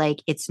perfectly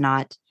like it's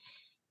not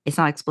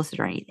explicit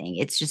or anything.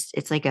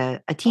 It's like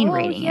a teen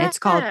rating, and it's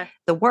called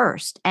The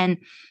Worst. And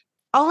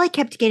all I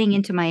kept getting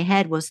into my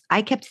head was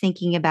I kept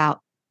thinking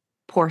about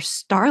poor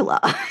Starla,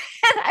 and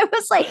I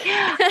was like,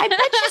 I bet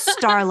you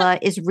Starla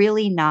is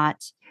really not.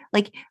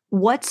 Like,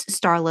 what's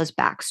Starla's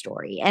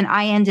backstory? And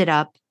I ended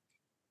up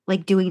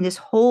like doing this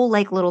whole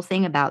like little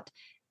thing about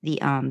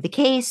the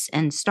case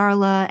and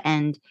Starla,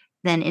 and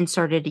then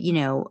inserted,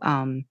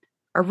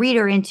 a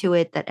reader into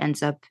it that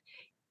ends up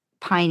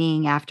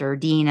pining after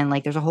Dean, and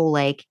like there's a whole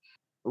like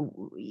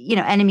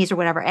enemies or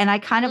whatever. And I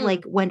kind of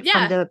like went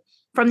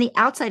from the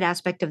outside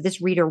aspect of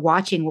this reader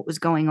watching what was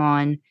going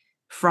on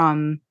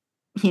from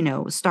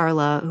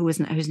Starla,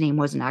 whose name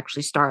wasn't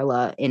actually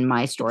Starla in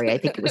my story. I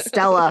think it was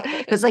Stella,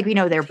 because like,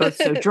 they're both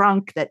so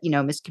drunk that,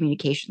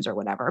 miscommunications or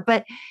whatever.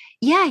 But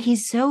yeah,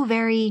 he's so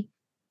very,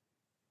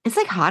 it's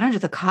like hot under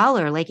the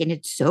collar. Like, and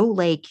it's so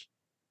like,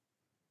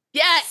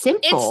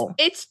 simple.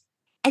 I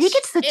think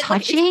it's the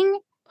touching.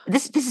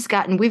 This has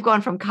gotten, we've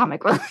gone from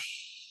comic relief.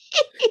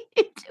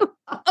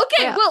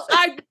 Okay. Well,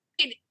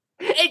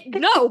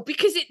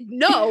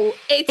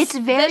 it's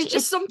very, there's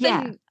just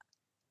something.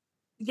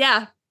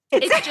 Yeah.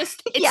 It's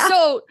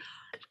so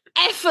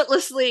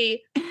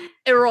effortlessly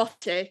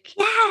erotic.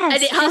 Yes.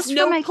 And it has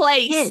no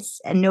place.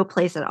 And no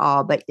place at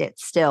all, but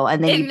it's still,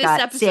 and then you've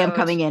got Sam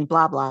coming in,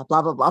 blah, blah,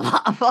 blah, blah, blah,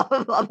 blah,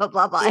 blah, blah, blah,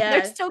 blah, blah. Yeah, and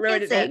they're still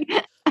kissing.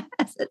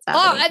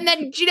 And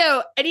then,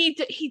 and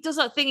he does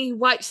that thing, he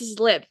wipes his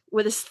lip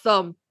with his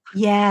thumb.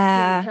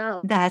 Yeah.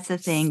 That's the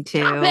thing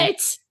too. Stop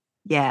it.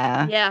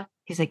 Yeah. Yeah.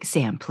 He's like,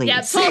 Sam, please.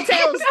 Yeah,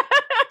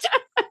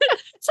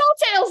 Tall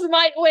Tales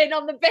might win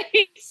on the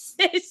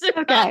basis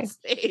of that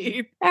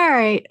scene. All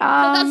right.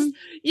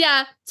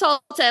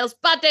 Tall Tales.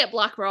 Bad Day at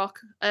Black Rock.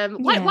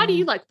 Why do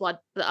you like Bad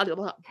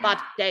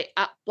Day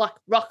at Black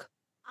Rock?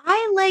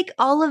 I like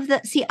all of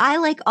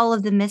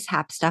the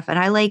mishap stuff,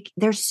 and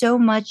there's so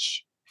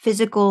much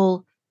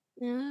physical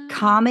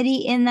comedy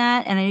in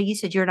that. And I know you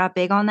said you're not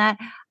big on that.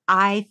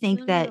 I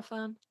think that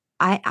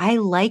I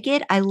like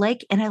it. I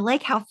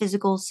like how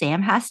physical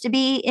Sam has to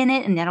be in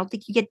it, and I don't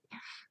think you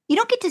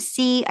don't get to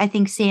see, I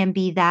think, Sam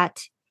be that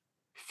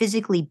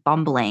physically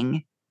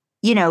bumbling,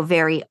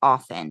 very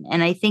often.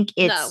 And I think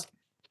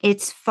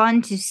it's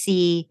fun to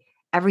see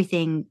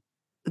everything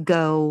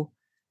go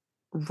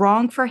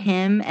wrong for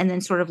him, and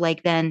then sort of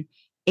like then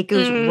it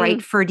goes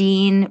right for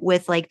Dean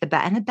with like the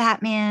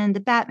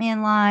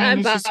Batman line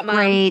is just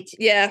great.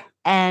 Yeah.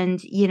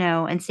 And,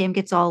 and Sam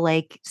gets all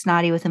like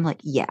snotty with him,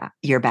 like, yeah,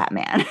 you're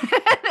Batman.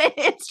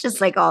 It's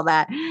just like all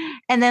that.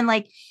 And then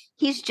like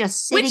he's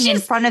just Which sitting in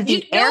is- front of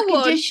the no air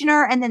one-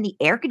 conditioner, and then the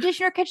air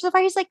conditioner catches the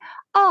fire. He's like,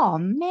 oh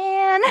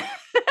man.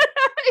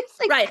 It's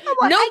like, Right. come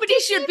on, I Nobody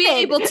didn't should be even.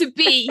 able to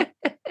be.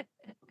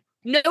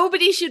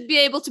 Nobody should be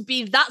able to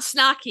be that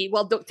snarky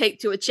while duct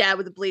taped to a chair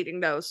with a bleeding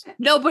nose.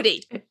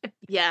 Nobody.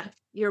 Yeah,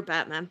 you're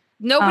Batman.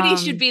 Nobody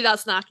should be that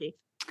snarky.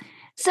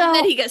 So And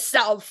then he gets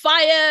set on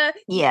fire.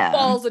 yeah,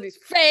 Falls on his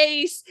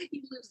face.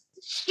 He loses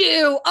his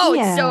shoe. Oh,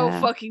 it's so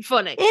Yeah. fucking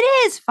funny.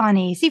 it is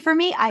funny. See, for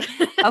me,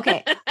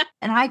 okay.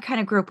 And I kind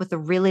of grew up with the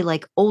really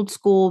like old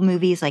school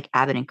movies like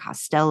Abbott and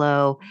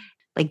Costello,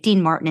 like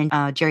Dean Martin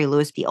and Jerry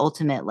Lewis, the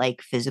ultimate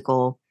like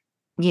physical,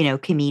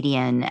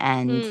 comedian.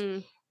 And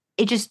Mm.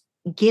 it just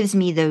gives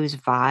me those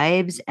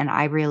vibes. And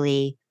I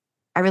really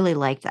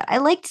liked that. I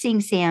liked seeing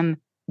Sam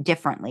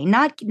differently.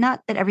 Not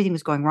that everything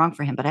was going wrong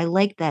for him, but I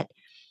liked that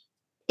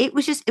it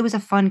was a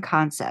fun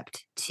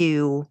concept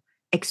to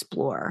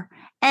explore.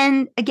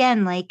 And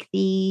again, like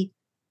the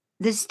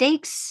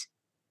stakes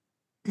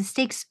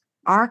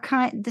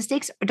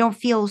don't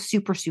feel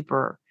super,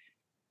 super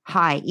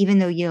high, even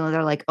though,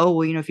 they're like, oh,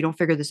 well, if you don't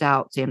figure this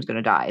out, Sam's going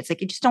to die. It's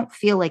like, you just don't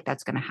feel like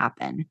that's going to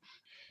happen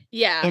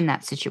Yeah. in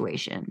that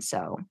situation.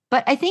 So,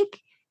 but I think,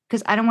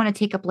 because I don't want to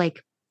take up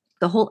like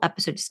the whole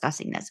episode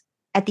discussing this,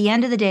 at the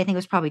end of the day, I think it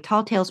was probably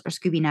Tall Tales or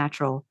Scooby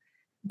Natural.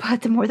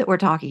 But the more that we're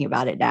talking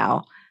about it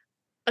now,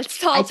 It's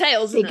Tall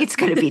Tales. I think it's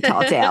going to be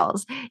Tall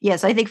Tales.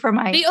 Yes, I think for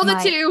The other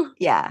my- two.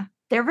 yeah,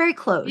 they're very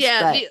close.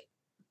 Yeah. but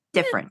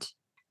different.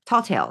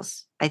 Tall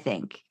Tales, I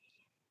think,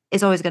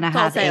 is always going to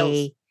Tall have Tales.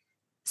 a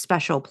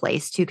special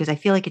place too, because I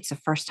feel like it's the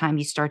first time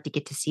you start to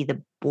get to see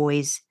the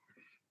boys.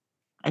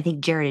 I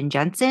think Jared and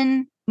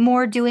Jensen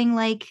more doing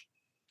like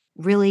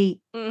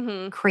really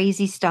Mm-hmm.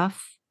 crazy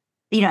stuff,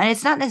 and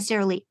it's not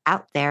necessarily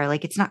out there,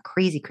 like it's not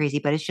crazy,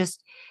 but it's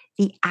just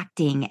the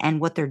acting and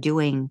what they're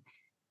doing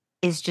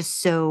is just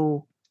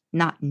so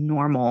not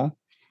normal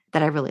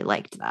that I really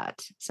liked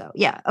that. So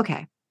yeah,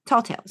 okay.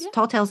 Tall Tales. Yeah,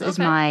 Tall Tales is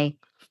okay. my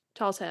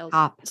Tall Tales.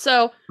 top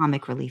So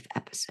comic relief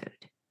episode.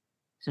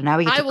 So now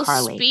we get I to will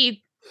Carly.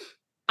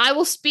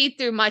 speed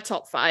through my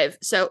top 5.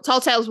 So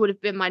Tall Tales would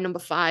have been my number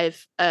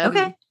 5.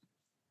 Okay.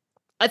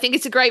 I think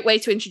it's a great way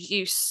to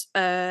introduce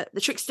the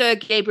trickster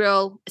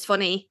Gabriel. It's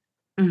funny.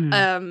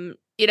 Mhm.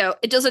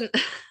 It doesn't.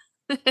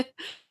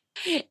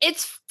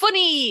 It's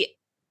funny.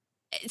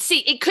 See,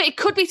 it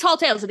could be Tall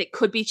Tales and it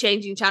could be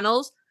changing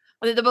channels.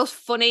 I think they're both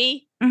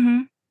funny,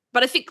 Mhm.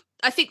 but I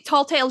think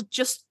Tall Tales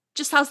just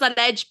has that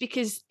edge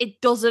because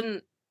it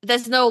doesn't.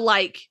 There's no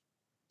like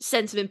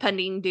sense of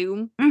impending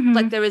doom Mhm.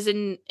 like there is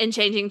in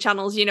changing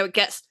channels.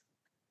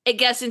 It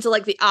gets into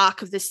like the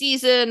arc of the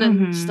season and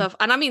Mhm. stuff.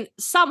 And I mean,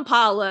 Sam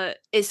Parler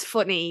is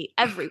funny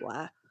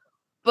everywhere,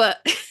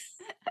 but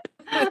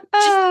just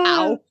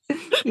ow.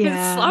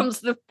 Yeah. Slams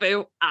the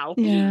boot. Ow.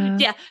 Yeah.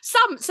 Yeah.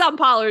 Sam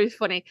Parler is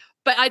funny,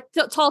 but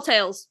Tall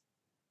Tales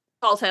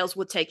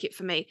would take it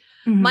for me.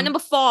 My Mhm. number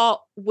 4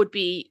 would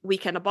be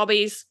Weekend of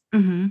Bobbies.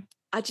 Mhm.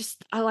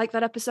 I like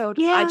that episode.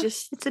 Yeah,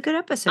 it's a good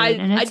episode,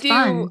 and I it's do-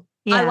 fun.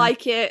 Yeah. I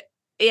like it.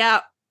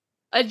 Yeah.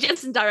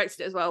 Jensen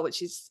directed it as well,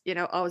 which is,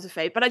 always a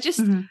fave. But I just,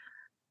 Mhm.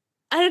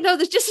 I don't know.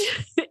 There's just,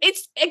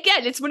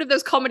 it's one of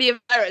those comedy of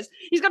errors.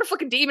 He's got a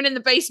fucking demon in the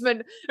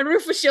basement, and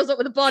Rufus shows up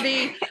with a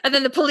body, and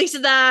then the police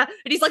are there,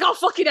 and he's like, oh,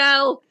 fucking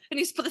hell. And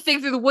he's put the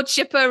thing through the wood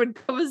chipper and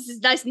covers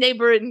his nice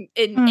neighbor in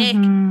ink.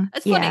 Mhm.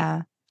 It's funny.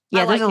 Yeah.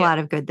 Yeah, I there's like a it. lot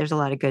of good. There's a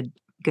lot of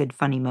good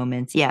funny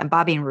moments. Yeah, and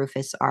Bobby and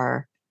Rufus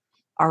are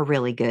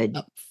really good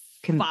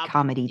Fab.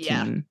 comedy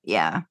Yeah. team.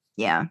 Yeah.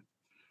 Yeah.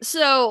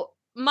 So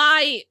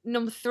my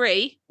number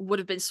 3 would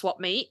have been Swap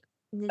Meet.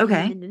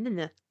 Okay.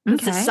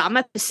 It's a Okay. Sam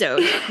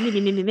episode.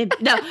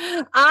 No,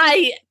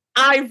 I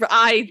don't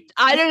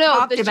know.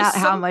 Talked There's about just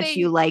how much something-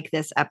 you like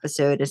this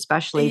episode,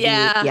 especially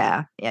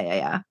Yeah.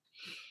 Yeah.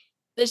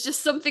 There's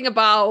just something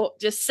about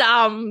just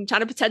Sam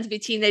trying to pretend to be a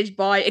teenage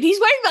boy, and he's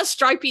wearing that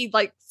stripy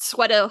like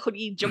sweater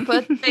hoodie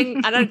jumper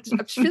thing, and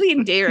it's really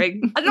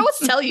endearing. I don't know what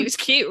to tell you. It's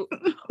cute.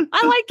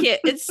 I like it.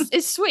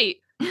 It's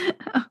sweet.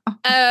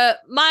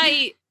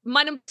 My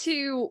number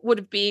 2 would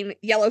have been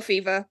Yellow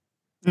Fever.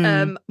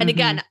 And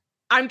again,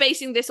 I'm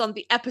basing this on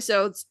the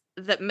episodes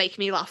that make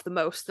me laugh the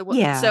most.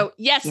 Yeah. So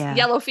yes, Yeah.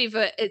 Yellow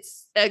Fever. It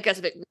gets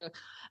a bit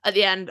at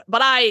the end,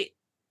 but I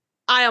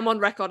am on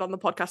record on the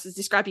podcast as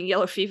describing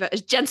Yellow Fever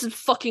as Jensen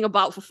fucking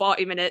about for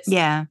 40 minutes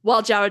yeah,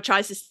 while Jared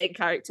tries to stay in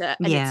character.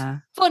 And yeah,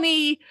 it's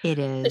funny. it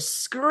The is.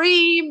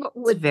 scream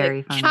with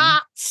very the funny.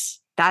 cats.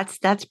 That's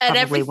and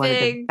probably one of the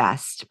everything.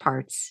 best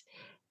parts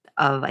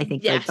of, I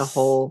think, like the Yes.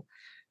 whole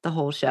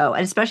show,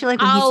 and especially like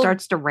when he I'll-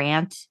 starts to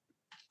rant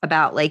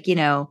about like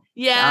Yeah.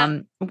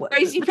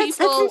 Crazy that's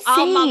people.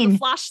 I'll mount the insane.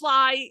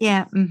 flashlight.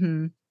 Yeah.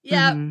 Mm-hmm.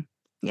 Yeah. Mhm.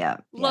 Yeah.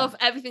 Love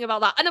everything about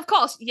that. And of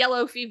course,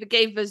 Yellow Fever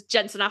gave us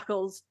Jensen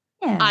Ackles,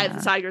 Yeah. Eye of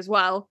the Tiger as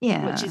well.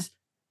 Yeah. Which is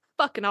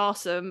fucking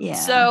awesome. Yeah.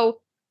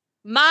 So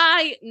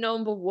my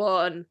number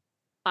 1,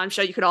 I'm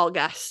sure you could all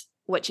guess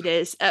which it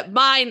is.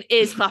 Mine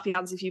is Clapping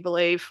Hands If You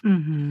Believe.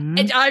 Mhm.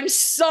 And I'm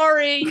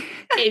sorry,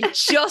 it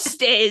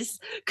just is.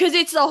 Because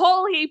it's a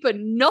whole heap of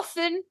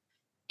nothing.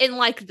 in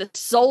like the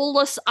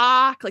Soulless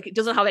arc, like it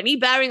doesn't have any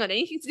bearing on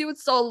anything to do with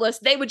Soulless.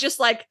 They were just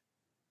like,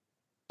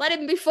 let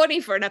him be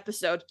funny for an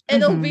episode.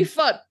 It'll be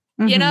fun,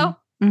 you know?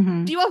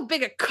 Mm-hmm. Do you have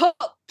bigger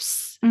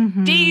cups?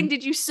 Mm-hmm. Dean,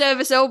 did you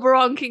service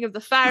Oberon, King of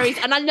the Fairies?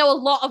 And I know a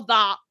lot of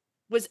that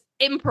was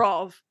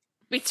improv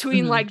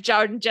between like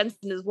Jared and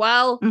Jensen as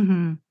well.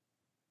 Mm-hmm.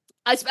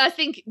 I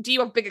think Do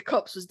You Have Bigger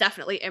Cups was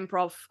definitely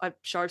improv. I'm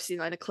sure I've seen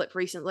that in a clip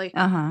recently.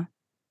 Uh-huh.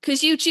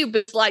 Because YouTube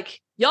is like,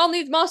 y'all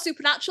need more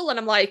Supernatural, and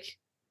I'm like,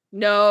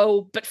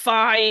 no, but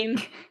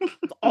fine.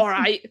 All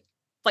right.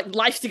 Like,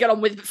 life to get on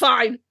with, but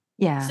fine.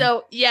 Yeah.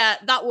 So, yeah,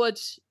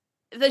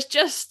 there's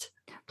just...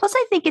 Plus,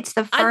 I think it's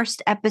the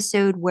first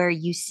episode where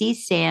you see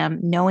Sam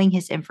knowing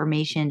his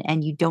information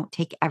and you don't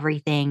take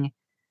everything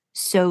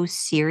so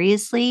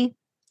seriously,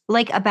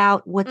 like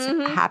about what's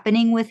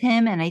happening with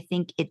him. And I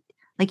think it,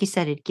 like you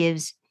said, it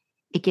gives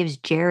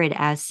Jared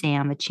as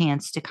Sam a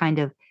chance to kind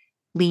of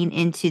lean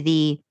into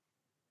the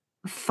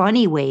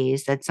funny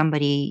ways that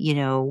somebody, you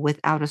know,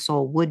 without a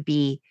soul would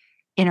be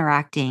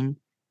interacting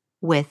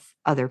with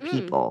other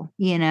people,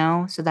 you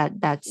know? So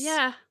that's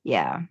yeah.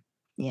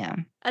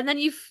 And then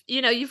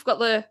you've got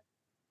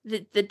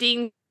the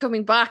Dean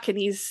coming back, and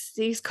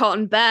he's caught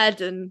in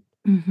bed, and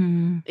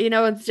you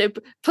know, and so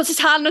puts his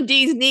hand on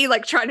Dean's knee,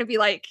 like trying to be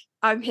like,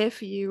 I'm here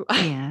for you.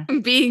 Yeah.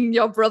 I'm being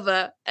your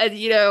brother. And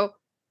you know,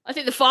 I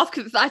think the fourth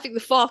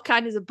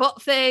kind is a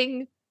butt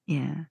thing.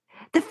 Yeah.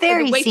 The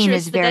fairy scene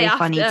is very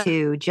funny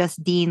too.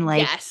 Just Dean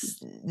like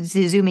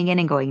zooming in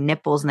and going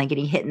nipples and then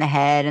getting hit in the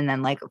head and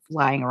then like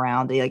flying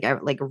around the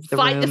the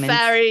fight room the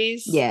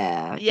fairies.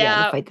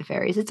 Yeah. Fight the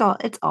fairies. It's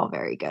all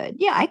very good.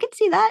 Yeah, I can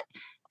see that.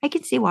 I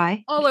can see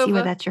why. All over. See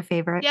why that's your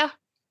favorite. Yeah.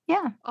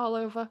 All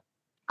over.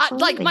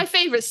 Like my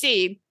favorite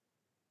scene.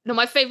 No,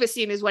 my favorite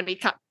scene is when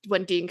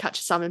Dean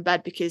catches Sam in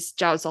bed because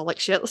Jared's all like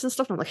shirtless and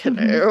stuff. And I'm like,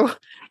 hello.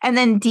 And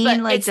then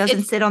Dean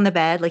doesn't sit on the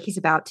bed like he's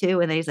about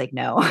to, and then he's like,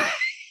 no.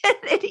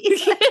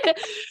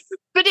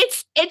 But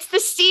it's the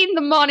scene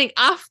the morning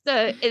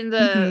after in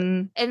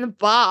the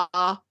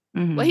bar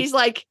where he's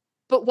like,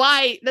 but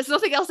why? There's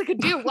nothing else I could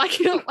do. Why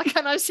can't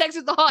I have sex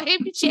with the hot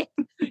hippie chick?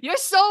 Your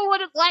soul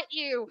wouldn't let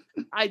you.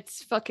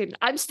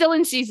 I'm still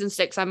in season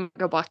 6. I'm gonna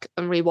go back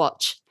and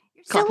rewatch.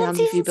 You're still in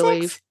season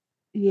 6?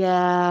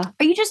 Yeah.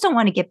 Or you just don't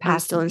want to get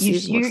past still in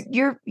season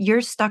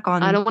you're stuck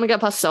on. I don't want to get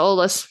past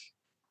Soulless.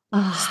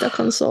 Stuck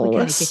on Soulless. We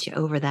gotta get you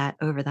over that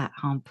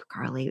hump,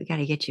 Carly. We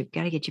gotta get you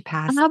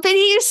past. But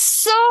he's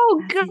so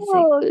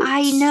good.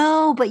 I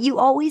know, but you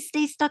always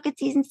stay stuck at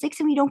season 6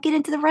 and we don't get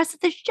into the rest of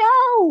the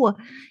show.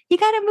 You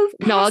gotta move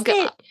past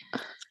it.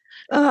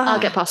 I'll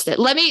get past it.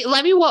 Let me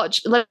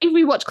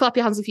rewatch Clap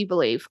Your Hands If You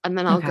Believe, and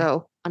then I'll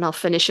go and I'll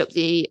finish up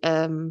the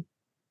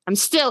I'm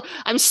still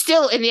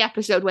in the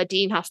episode where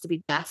Dean has to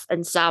be deaf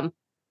and Sam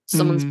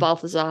summons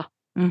Balthazar.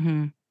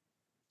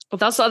 But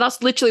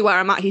that's literally where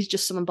I'm at. He's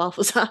just summoned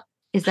Balthazar.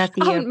 Is that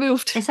the I haven't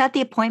moved? Is that the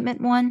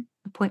appointment one?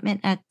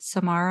 Appointment at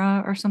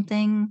Samara or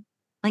something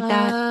like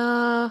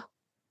that?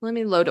 Let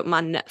me load up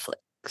my Netflix.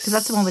 Because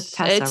that's the one with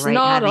Tessa, it's right?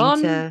 Not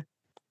Having on.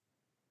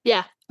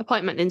 Yeah,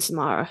 Appointment in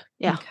Samara.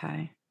 Yeah.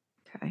 Okay.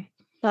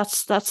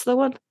 That's the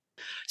one.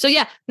 So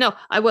yeah, no,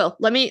 I will.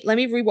 Let me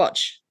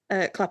rewatch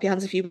Clap Your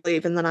Hands If You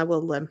Believe, and then I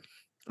will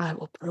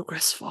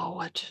progress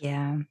forward.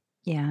 Yeah.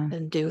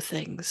 And do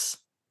things.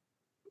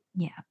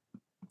 Yeah.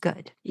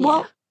 Good. Yeah.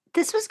 Well,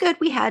 this was good.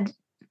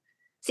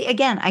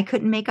 Again, I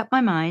couldn't make up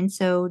my mind,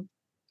 so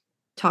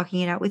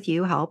talking it out with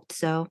you helped.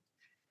 So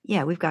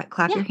yeah, we've got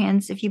Clap Your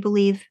Hands If You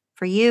Believe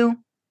for you.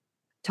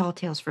 Tall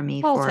Tales for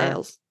me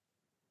for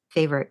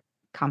favorite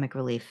comic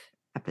relief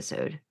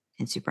episode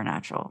in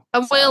Supernatural.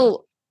 And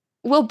we'll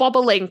bob a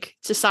link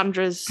to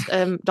Sandra's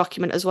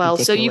document as well.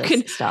 So you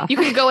can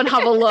go and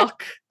have a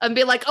look and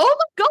be like, oh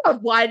my God,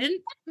 why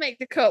didn't that make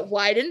the cut?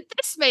 Why didn't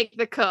this make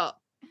the cut?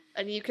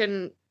 And you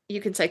can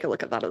take a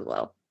look at that as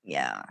well.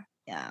 Yeah.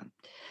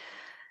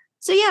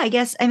 So yeah, I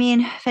guess,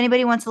 if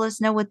anybody wants to let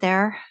us know what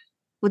their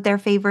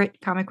favorite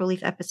comic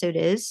relief episode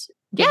is,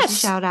 give us a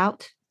shout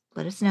out.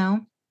 Let us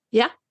know.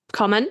 Yeah.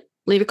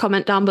 Leave a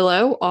comment down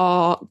below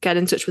or get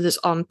in touch with us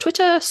on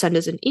Twitter, send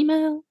us an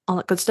email, all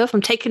that good stuff.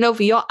 I'm taking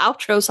over your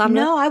outro, Sandra.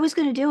 No, I was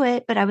going to do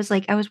it, but I was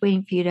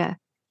waiting for you to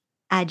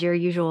add your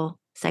usual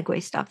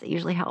segue stuff that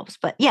usually helps.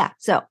 But yeah,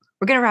 so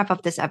we're going to wrap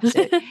up this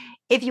episode.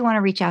 If you want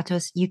to reach out to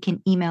us, you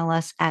can email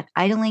us at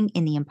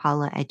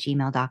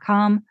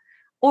idlingintheimpala@gmail.com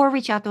or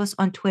reach out to us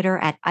on Twitter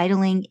at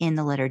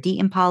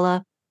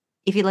idlingintheletterd_impala.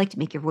 If you'd like to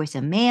make your voice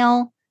a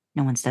male,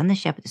 no one's done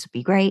this yet, but this would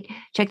be great.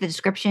 Check the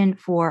description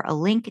for a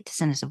link to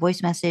send us a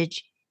voice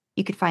message.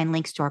 You could find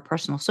links to our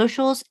personal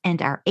socials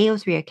and our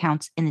AO3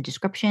 accounts in the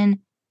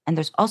description. And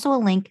there's also a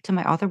link to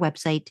my author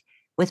website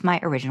with my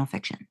original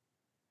fiction.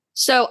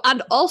 So,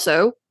 and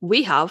also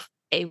we have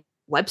a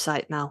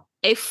website now,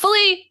 a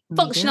fully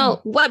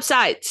functional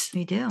website.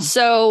 We do.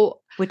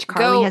 So, which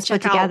Carly has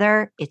put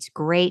together. It's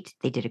great.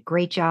 They did a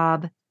great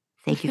job.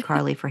 Thank you,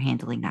 Carly, for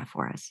handling that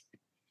for us.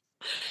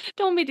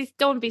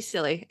 Don't be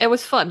silly. It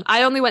was fun.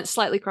 I only went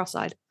slightly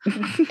cross-eyed.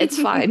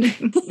 It's fine.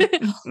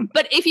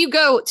 But if you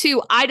go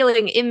to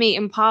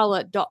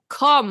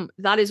idlinginimpala.com,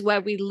 that is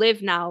where we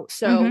live now.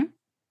 So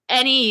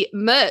any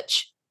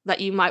merch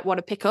that you might want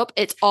to pick up,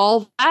 it's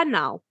all there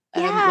now.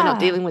 We're not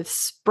dealing with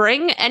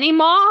spring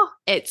anymore.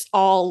 It's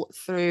all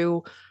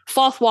through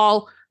Fourth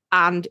Wall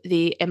and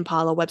the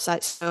Impala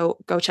website. So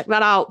go check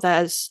that out.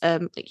 There's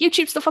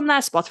YouTube stuff on there,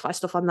 Spotify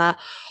stuff on there.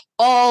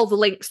 All the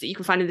links that you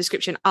can find in the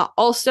description are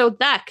also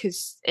there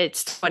because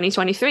it's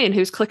 2023 and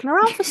who's clicking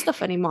around for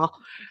stuff anymore?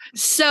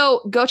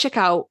 So go check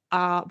out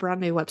our brand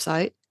new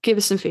website. Give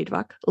us some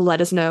feedback. Let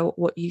us know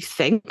what you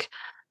think.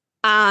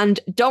 And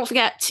don't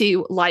forget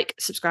to like,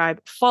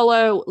 subscribe,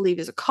 follow, leave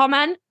us a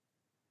comment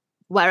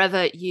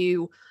wherever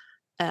you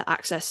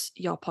access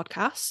your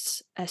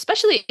podcasts,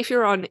 especially if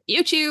you're on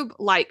YouTube.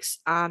 Likes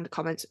and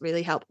comments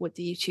really help with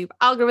the YouTube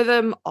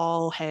algorithm.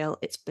 All hail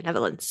its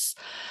benevolence.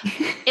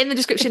 In the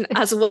description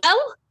as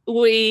well,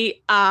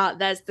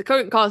 there's the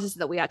current causes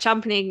that we are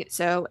championing.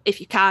 So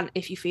if you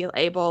feel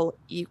able,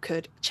 you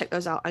could check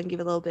those out and give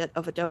a little bit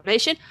of a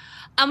donation.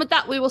 And with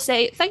that, we will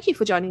say thank you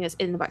for joining us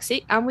in the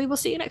backseat, and we will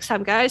see you next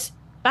time, guys.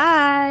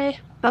 Bye.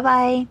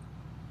 Bye-bye.